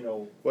result, you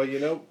know. Well, you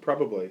know,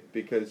 probably,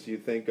 because you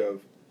think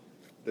of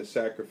the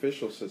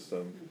sacrificial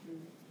system,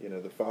 you know,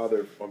 the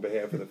father, on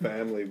behalf of the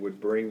family, would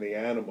bring the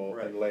animal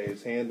Right. and lay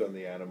his hand on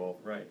the animal,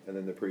 Right. and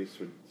then the priest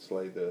would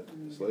slay the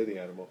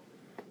animal.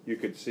 you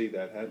could see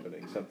that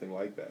happening, something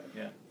like that.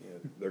 Yeah. You know,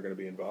 they're going to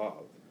be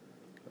involved.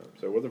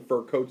 So it wasn't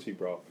fur coats he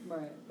brought.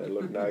 Right. They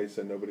look nice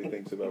and nobody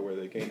thinks about where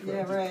they came from.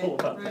 Yeah, right, Pull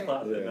 'em out the right.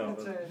 closet, Yeah. no.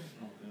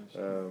 That's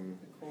a Um,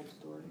 cold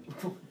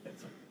storage.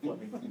 It's a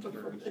Flemington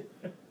storage.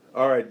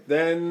 all right,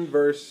 then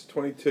verse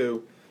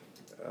 22.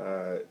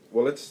 Well,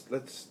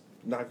 let's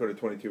not go to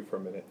 22 for a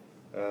minute.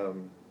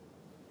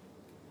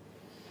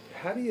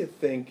 How do you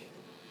think?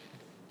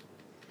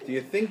 Do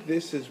you think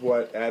this is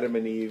what Adam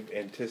and Eve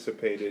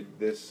anticipated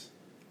this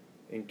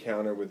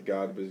encounter with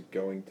God was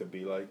going to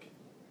be like?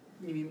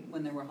 You mean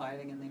when they were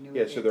hiding and they knew?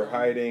 Yeah, what so they'd they're done?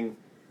 hiding.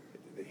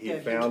 He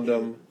Yeah, found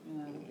them.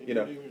 Yeah. You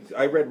know,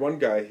 I read one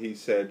guy. He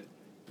said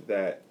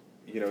that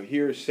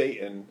here's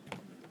Satan,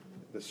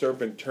 the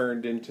serpent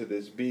turned into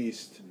this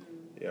beast,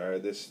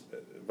 this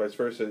vice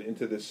versa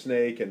into this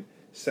snake and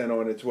sent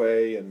on its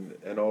way,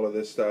 and all of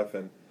this stuff,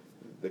 and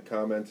the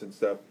comments and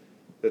stuff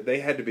that they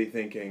had to be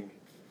thinking,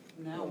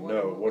 Now,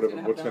 what's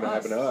going to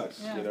happen to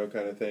us? Yeah.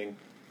 Kind of thing,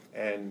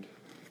 and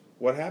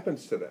what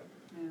happens to them?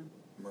 Yeah.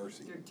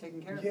 Mercy. They're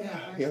taking care of Yeah,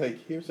 that. you're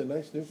like, here's a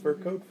nice new fur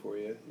coat for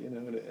you,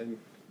 and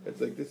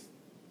it's like this.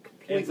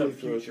 And some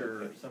completely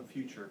throws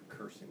future,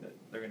 cursing that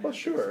they're going to Well, have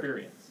sure. to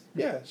experience.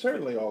 Yeah,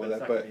 certainly all of it's that,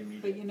 not but gonna be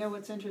immediate. But you know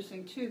what's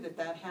interesting too,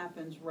 that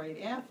happens right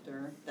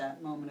after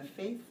that moment of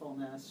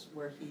faithfulness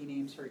where he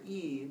names her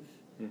Eve,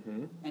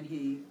 mm-hmm. and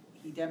he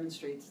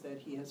demonstrates that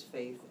he has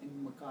faith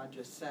in what God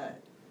just said.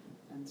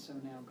 And so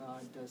now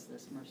God does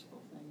this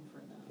merciful thing for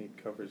them. He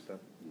covers them.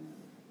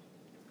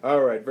 Yeah.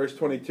 All right, verse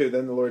 22.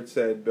 Then the Lord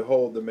said,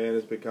 "Behold, the man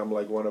has become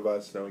like one of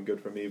us, knowing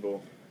good from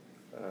evil.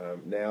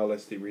 Now,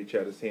 lest he reach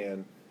out his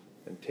hand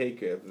and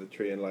take of the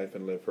tree in life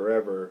and live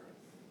forever,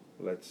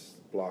 let's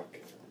block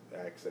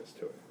access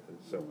to it." And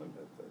so on.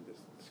 Just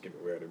skip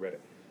it. We already read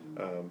it.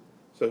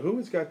 So who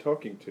is God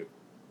talking to?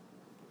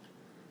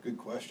 Good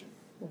question.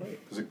 Right.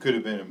 Because it could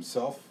have been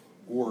himself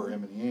or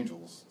him and the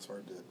angels. It's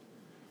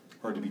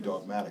hard to be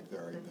dogmatic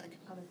there, I think.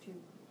 Other two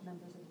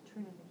members of the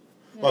Trinity.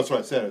 Well, that's what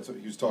I said.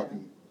 He was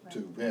talking to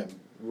him,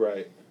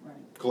 Right. Right.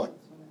 collect,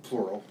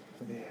 plural.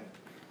 Yeah.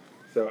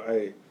 So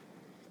I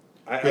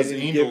Because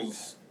didn't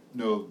angels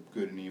know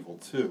good and evil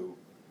too.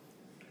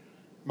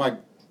 My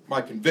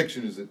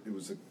conviction is that it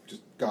was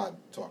just God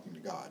talking to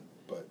God,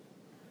 but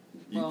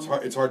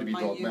it's hard to be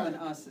my you dogmatic.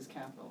 and us is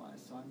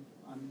capitalized, so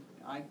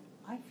I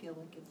feel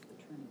like it's the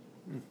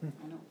Trinity.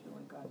 I don't feel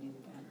like God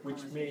needed to have a Which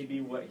may conversation.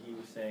 be what he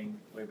was saying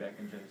way back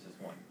in Genesis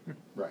 1.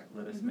 Right.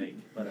 Let us make,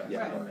 let us,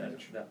 Yeah. and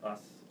that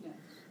us. Yes.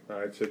 All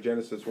right, so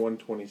Genesis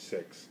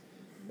 1:26,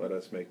 let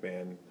us make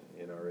man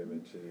in our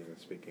image,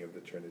 speaking of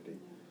the Trinity.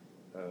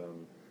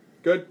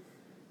 Good.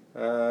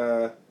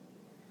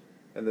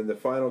 And then the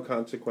final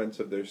consequence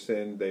of their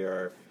sin, they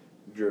are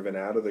driven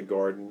out of the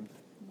garden.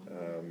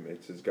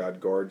 It says God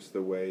guards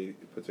the way,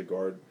 puts a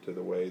guard to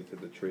the way to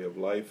the tree of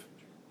life.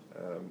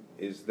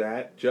 Is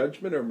that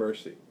judgment or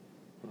mercy?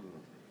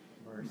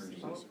 Mercy.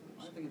 Both.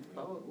 I think it's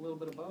both, a little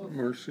bit of both.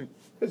 Mercy.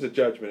 There's a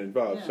judgment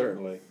involved, Yeah.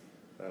 certainly.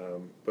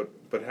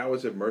 But how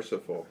is it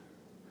merciful?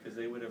 Because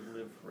they would have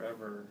lived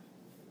forever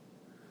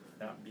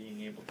not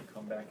being able to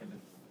come back into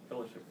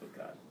fellowship with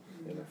God.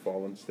 In a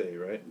fallen state,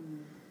 right?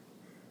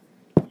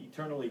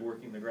 Eternally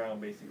working the ground,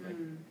 basically,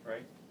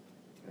 right?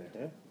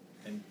 Yeah.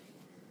 And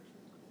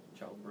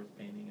childbirth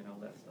painting and all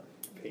that stuff.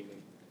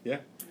 Painting. Yeah.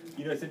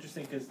 You know, it's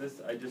interesting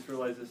because I just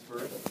realized this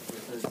verse.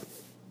 It says,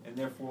 "And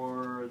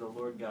therefore the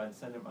Lord God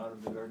sent him out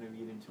of the Garden of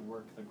Eden to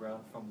work the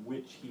ground from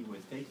which he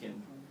was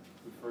taken."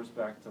 Refers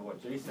back to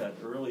what Jay said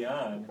early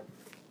on,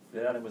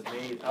 that Adam was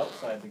made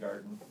outside the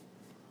garden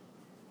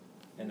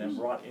and then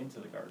brought into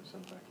the garden.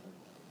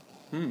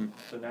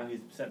 So now he's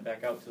sent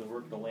back out to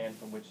work the land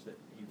from which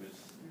he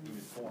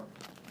was formed.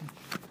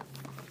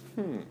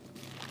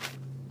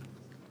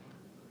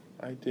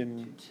 I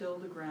didn't. To till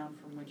the ground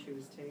from which he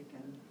was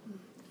taken.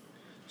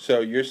 So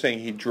you're saying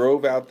he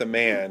drove out the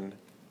man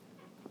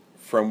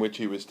from which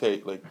he was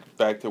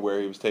back to where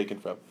he was taken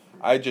from.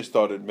 I just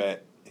thought it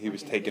meant he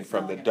was Okay, taken it's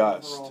from not the like an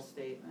dust. overall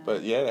statement.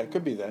 But yeah, that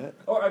could be that.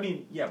 Or,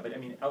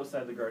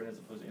 outside the garden as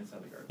opposed to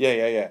inside the garden.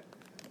 Yeah.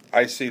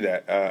 I see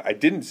that. I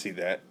didn't see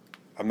that.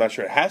 I'm not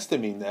sure it has to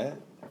mean that.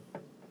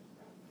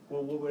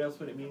 Well, what else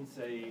would it mean,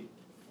 say,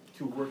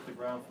 to work the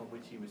ground from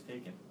which he was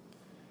taken?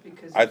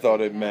 Because I he's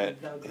thought it taken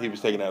meant out of the he was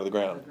ground. taken out of the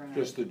ground.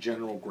 Just the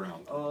general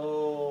ground.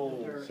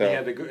 Oh. Dirt. So- He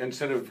had to go,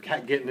 instead of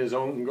getting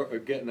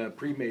getting a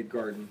pre-made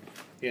garden,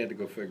 he had to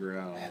go figure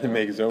out. To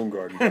make his own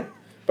garden.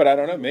 But I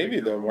don't know. Maybe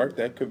though, Mark,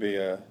 that could be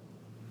a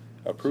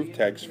So proof you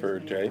text think for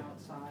he was Jay. made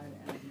outside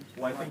and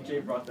Well, I think Jay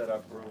brought that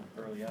up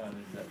early on,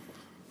 is that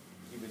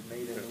he was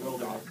made in There's the no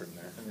wilderness doctrine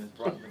there. and is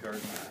brought in the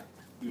garden.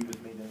 Eve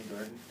was made in the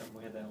garden. Remember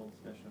we had that whole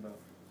discussion about.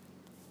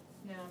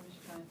 Yeah, I'm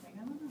just trying to think.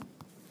 I don't know.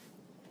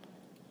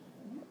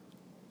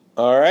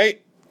 All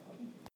right.